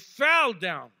 They fell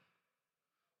down.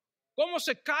 ¿Cómo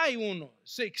se cae uno?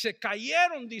 Se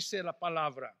cayeron, dice la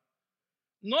palabra.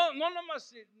 No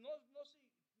nomás,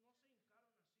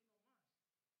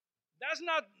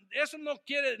 eso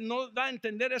no da a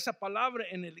entender esa palabra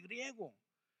en el griego.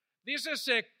 Dice,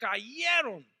 se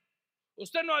cayeron.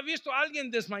 ¿Usted no ha visto a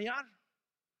alguien desmayar?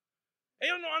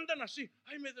 Ellos no andan así,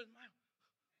 ay, me desmayo.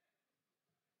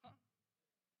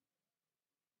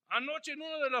 Anoche en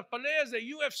una de las peleas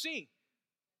de UFC,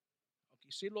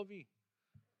 sí lo vi,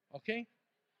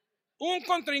 un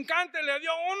contrincante le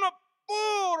dio uno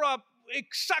puro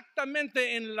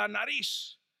exactamente en la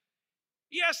nariz.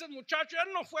 Y ese muchacho,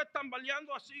 él no fue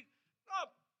tambaleando así, no,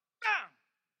 ¡pam!,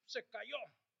 se cayó.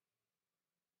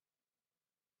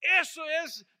 Eso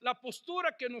es la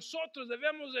postura que nosotros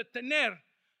debemos de tener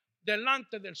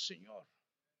delante del Señor,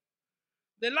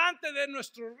 delante de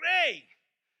nuestro Rey,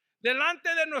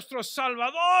 delante de nuestro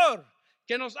Salvador,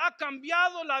 que nos ha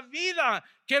cambiado la vida,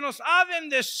 que nos ha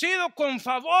bendecido con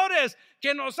favores,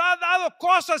 que nos ha dado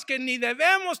cosas que ni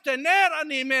debemos tener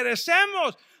ni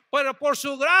merecemos. Pero por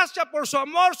su gracia, por su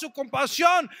amor, su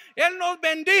compasión, Él nos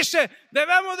bendice.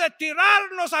 Debemos de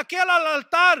tirarnos aquí al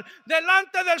altar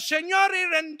delante del Señor y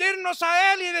rendirnos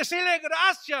a Él y decirle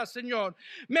gracias, Señor.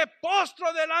 Me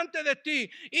postro delante de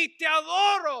ti y te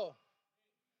adoro.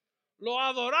 Lo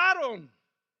adoraron.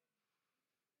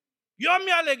 Yo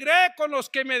me alegré con los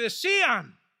que me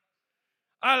decían,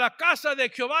 a la casa de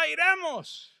Jehová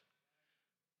iremos.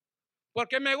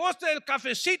 Porque me gusta el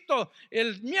cafecito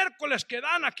el miércoles que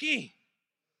dan aquí.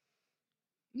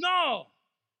 No.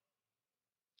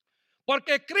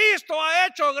 Porque Cristo ha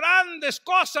hecho grandes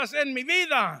cosas en mi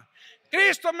vida.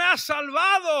 Cristo me ha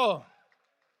salvado.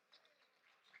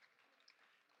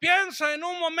 Piensa en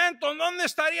un momento, ¿dónde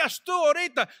estarías tú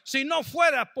ahorita si no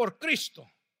fuera por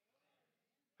Cristo?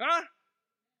 ¿Ah?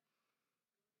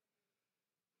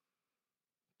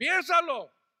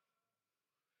 Piénsalo.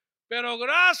 Pero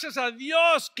gracias a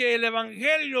Dios que el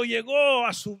evangelio llegó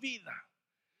a su vida.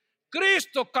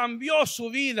 Cristo cambió su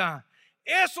vida.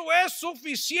 Eso es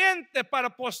suficiente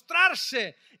para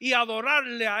postrarse y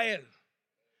adorarle a Él.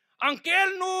 Aunque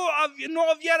Él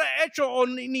no hubiera hecho o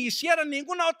ni hiciera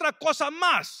ninguna otra cosa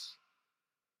más.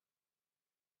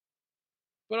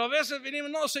 Pero a veces venimos,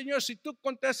 no, Señor, si tú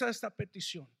contestas esta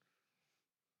petición,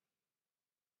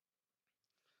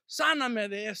 sáname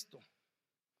de esto.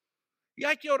 Y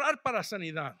hay que orar para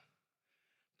sanidad,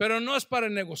 pero no es para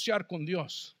negociar con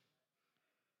Dios.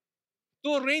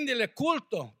 Tú ríndele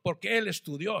culto porque Él es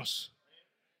tu Dios.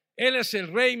 Él es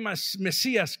el Rey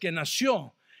Mesías que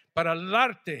nació para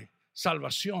darte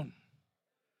salvación.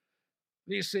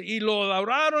 Dice, y lo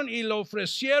adoraron y lo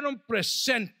ofrecieron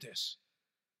presentes.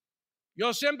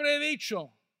 Yo siempre he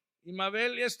dicho, y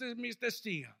Mabel, este es mi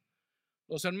testigo,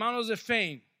 los hermanos de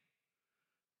fe,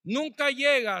 nunca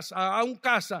llegas a una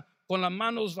casa con las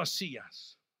manos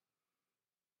vacías.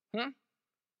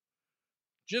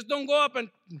 Just don't go up and,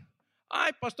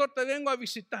 ay, pastor, te vengo a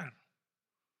visitar.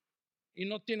 Y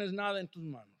no tienes nada en tus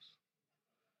manos.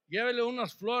 Llévele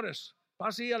unas flores.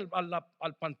 Pase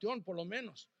al panteón por lo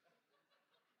menos.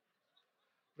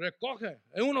 Recoge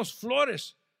unas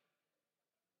flores.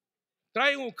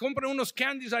 Compre unos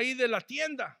candies ahí de la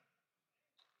tienda.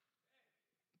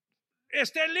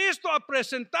 Esté listo a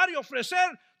presentar y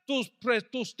ofrecer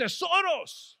tus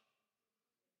tesoros.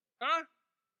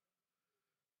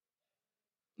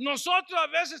 Nosotros a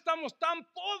veces estamos tan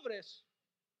pobres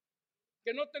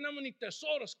que no tenemos ni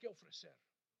tesoros que ofrecer.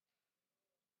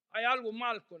 Hay algo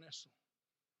mal con eso.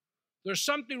 There's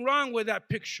something wrong with that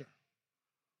picture.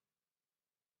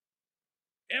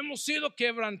 Hemos sido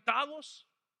quebrantados,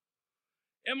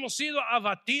 hemos sido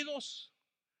abatidos,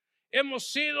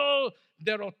 hemos sido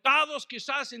derrotados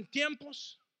quizás en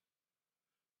tiempos,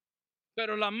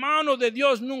 pero la mano de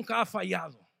Dios nunca ha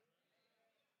fallado.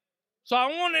 So,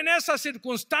 aún en esas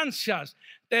circunstancias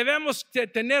debemos de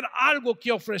tener algo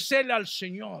que ofrecerle al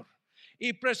Señor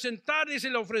y presentar, y se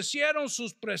le ofrecieron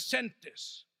sus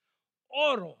presentes: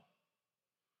 oro,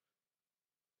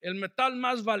 el metal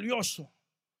más valioso.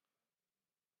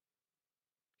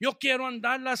 Yo quiero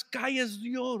andar las calles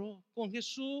de oro con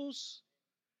Jesús.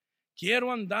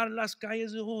 Quiero andar las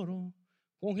calles de oro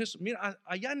con Jesús. Mira,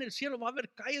 allá en el cielo va a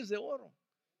haber calles de oro,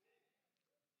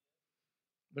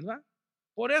 ¿verdad?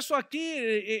 Por eso aquí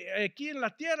en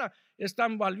la tierra es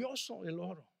tan valioso el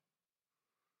oro.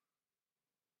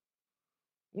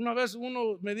 Una vez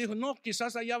uno me dijo, no,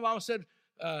 quizás allá va a ser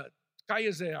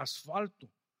calles de asfalto.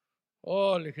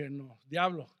 Oh, le dije, no,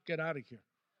 diablo, get out of here.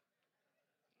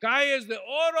 Calles de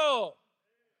oro,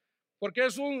 porque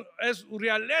es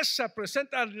realeza,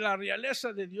 presenta la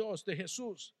realeza de Dios, de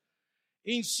Jesús.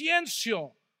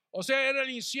 Incienso, o sea, era el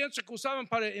incienso que usaban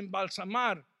para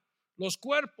embalsamar los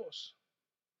cuerpos,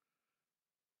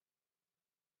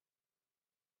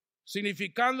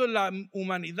 significando la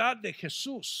humanidad de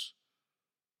Jesús.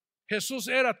 Jesús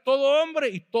era todo hombre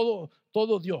y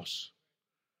todo Dios.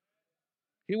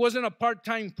 He wasn't a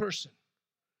part-time person.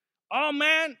 All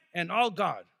man and all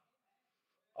God.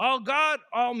 All God,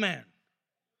 all man.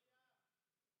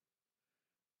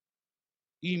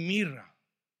 Y mirra.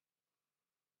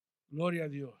 Gloria a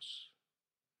Dios.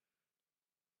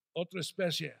 Otra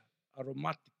especie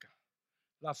aromática.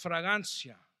 La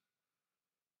fragancia.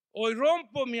 Hoy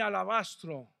rompo mi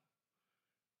alabastro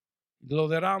y lo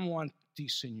derramo ante ti,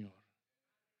 Señor.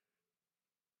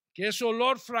 Que ese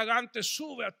olor fragante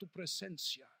sube a tu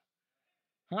presencia.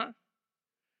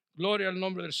 Gloria al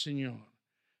nombre del Señor.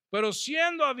 Pero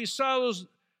siendo avisados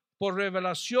por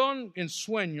revelación en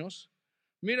sueños,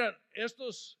 mira,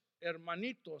 estos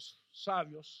hermanitos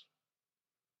sabios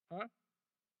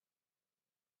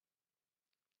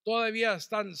todavía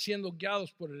están siendo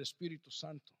guiados por el Espíritu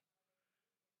Santo.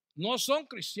 No son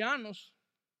cristianos,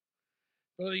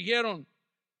 pero dijeron,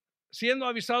 siendo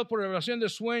avisados por revelación de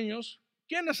sueños,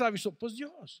 ¿quién les avisó? Pues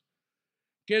Dios.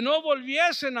 Que no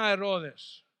volviesen a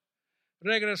Herodes.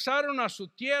 Regresaron a su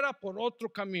tierra por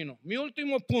otro camino. Mi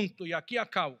último punto, y aquí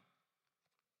acabo.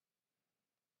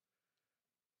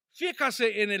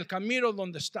 Fíjase en el camino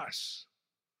donde estás.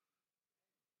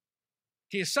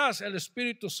 Quizás el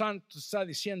Espíritu Santo está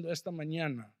diciendo esta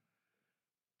mañana,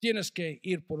 tienes que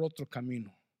ir por otro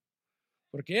camino.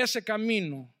 Porque ese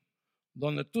camino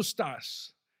donde tú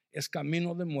estás es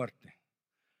camino de muerte.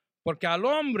 Porque al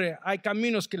hombre hay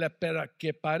caminos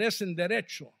que parecen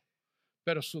derecho,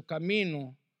 pero su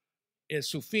camino,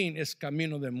 su fin es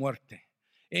camino de muerte.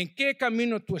 ¿En qué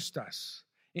camino tú estás?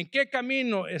 ¿En qué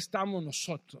camino estamos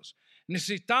nosotros?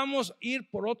 ¿Necesitamos ir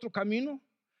por otro camino?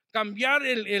 ¿Cambiar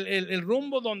el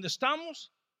rumbo donde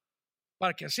estamos?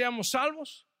 para que seamos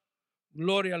salvos.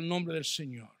 Gloria al nombre del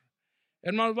Señor.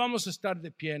 Hermanos, vamos a estar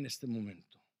de pie en este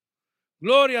momento.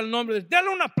 Gloria al nombre de Dios. Denle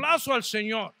un aplauso al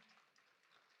Señor.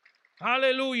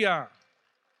 Aleluya.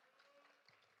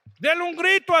 Denle un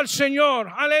grito al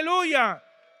Señor. Aleluya.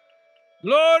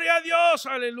 Gloria a Dios.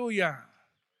 Aleluya.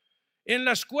 En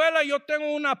la escuela yo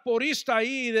tengo una porista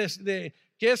ahí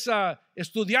que es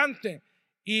estudiante.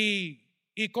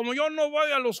 Y como yo no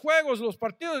voy a los juegos, los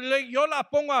partidos, yo la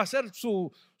pongo a hacer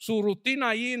su rutina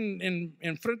ahí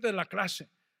en frente de la clase.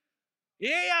 Y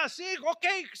ella así, ok,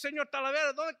 señor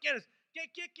Talavera, ¿dónde quieres? ¿Qué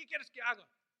quieres que haga?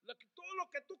 Todo lo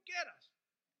que tú quieras.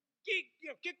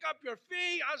 Kick up your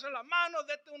feet, haz la mano,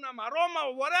 dete una maroma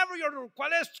o whatever,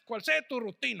 cuál sea tu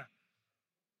rutina.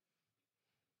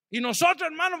 Y nosotros,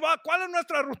 hermanos, ¿cuál es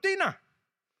nuestra rutina?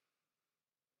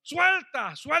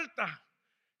 Suelta.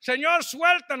 Señor,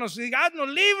 suéltanos y haznos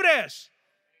libres.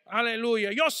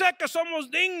 Aleluya. Yo sé que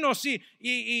somos dignos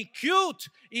y cute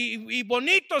y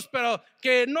bonitos, pero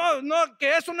que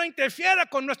que eso no interfiera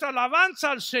con nuestra alabanza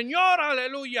al Señor.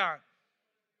 Aleluya.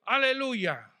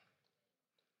 Aleluya.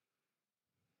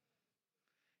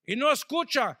 Y no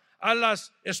escucha a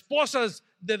las esposas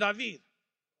de David.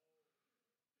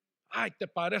 Ay, te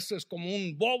pareces como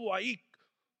un bobo ahí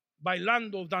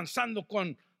bailando, danzando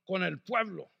con el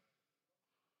pueblo.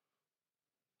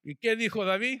 ¿Y qué dijo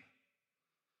David?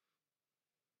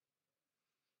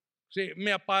 Sí,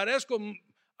 me aparezco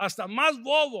hasta más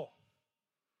bobo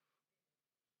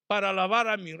para alabar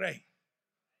a mi rey.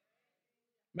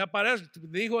 Me aparece,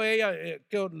 dijo ella,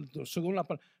 que según la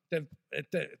palabra,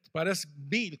 te parece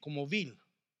vil, como vil.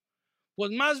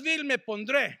 Pues más vil me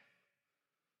pondré.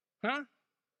 ¿Ah?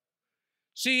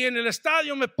 Si en el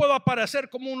estadio me puedo aparecer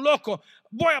como un loco,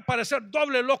 voy a aparecer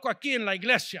doble loco aquí en la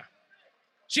iglesia.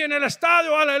 Si en el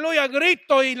estadio, aleluya,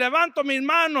 grito y levanto mis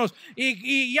manos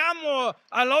y llamo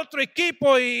al otro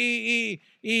equipo y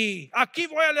aquí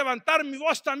voy a levantar mi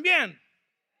voz también.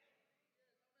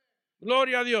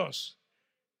 Gloria a Dios.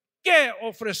 ¿Qué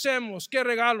ofrecemos? ¿Qué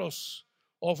regalos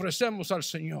ofrecemos al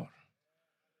Señor?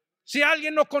 Si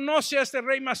alguien no conoce a este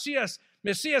Rey Mesías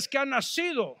que ha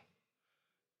nacido,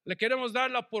 le queremos dar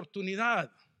la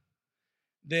oportunidad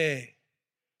de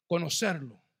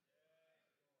conocerlo.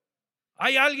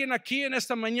 ¿Hay alguien aquí en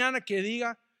esta mañana que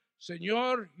diga,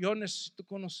 Señor, yo necesito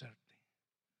conocerte?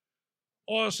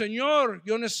 O Señor,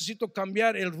 yo necesito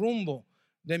cambiar el rumbo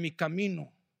de mi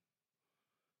camino.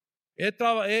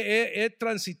 He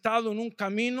transitado en un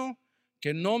camino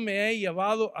que no me he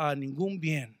llevado a ningún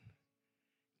bien.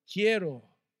 Quiero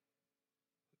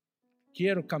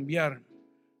cambiar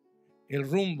el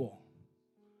rumbo,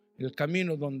 el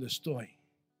camino donde estoy.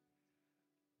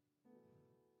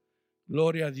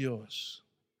 Gloria a Dios.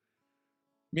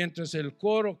 Mientras el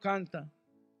coro canta,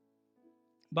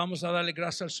 vamos a darle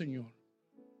gracias al Señor.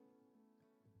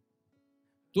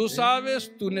 Tú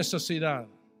sabes tu necesidad.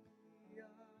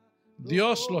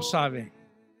 Dios lo sabe.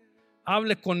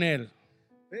 Hable con Él.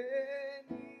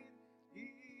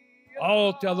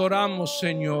 Oh, te adoramos,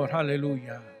 Señor.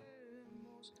 Aleluya.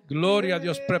 Gloria a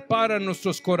Dios. Prepara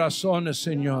nuestros corazones,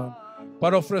 Señor,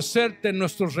 para ofrecerte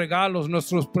nuestros regalos,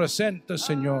 nuestros presentes,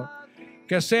 Señor.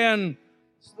 Que sean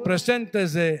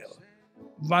presentes de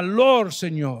valor,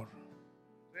 Señor.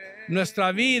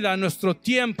 Nuestra vida, nuestro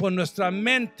tiempo, nuestra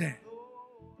mente,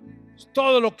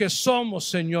 todo lo que somos,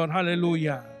 Señor.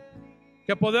 Aleluya.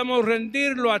 Que podemos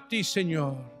rendirlo a ti,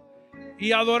 Señor,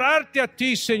 y adorarte a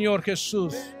ti, Señor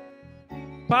Jesús.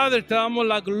 Padre, te damos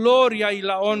la gloria y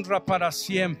la honra para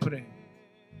siempre.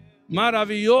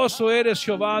 Maravilloso eres,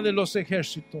 Jehová de los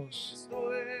ejércitos.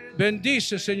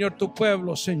 Bendice, Señor, tu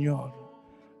pueblo, Señor.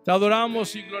 Te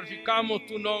adoramos y glorificamos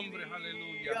tu nombre.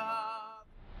 Aleluya.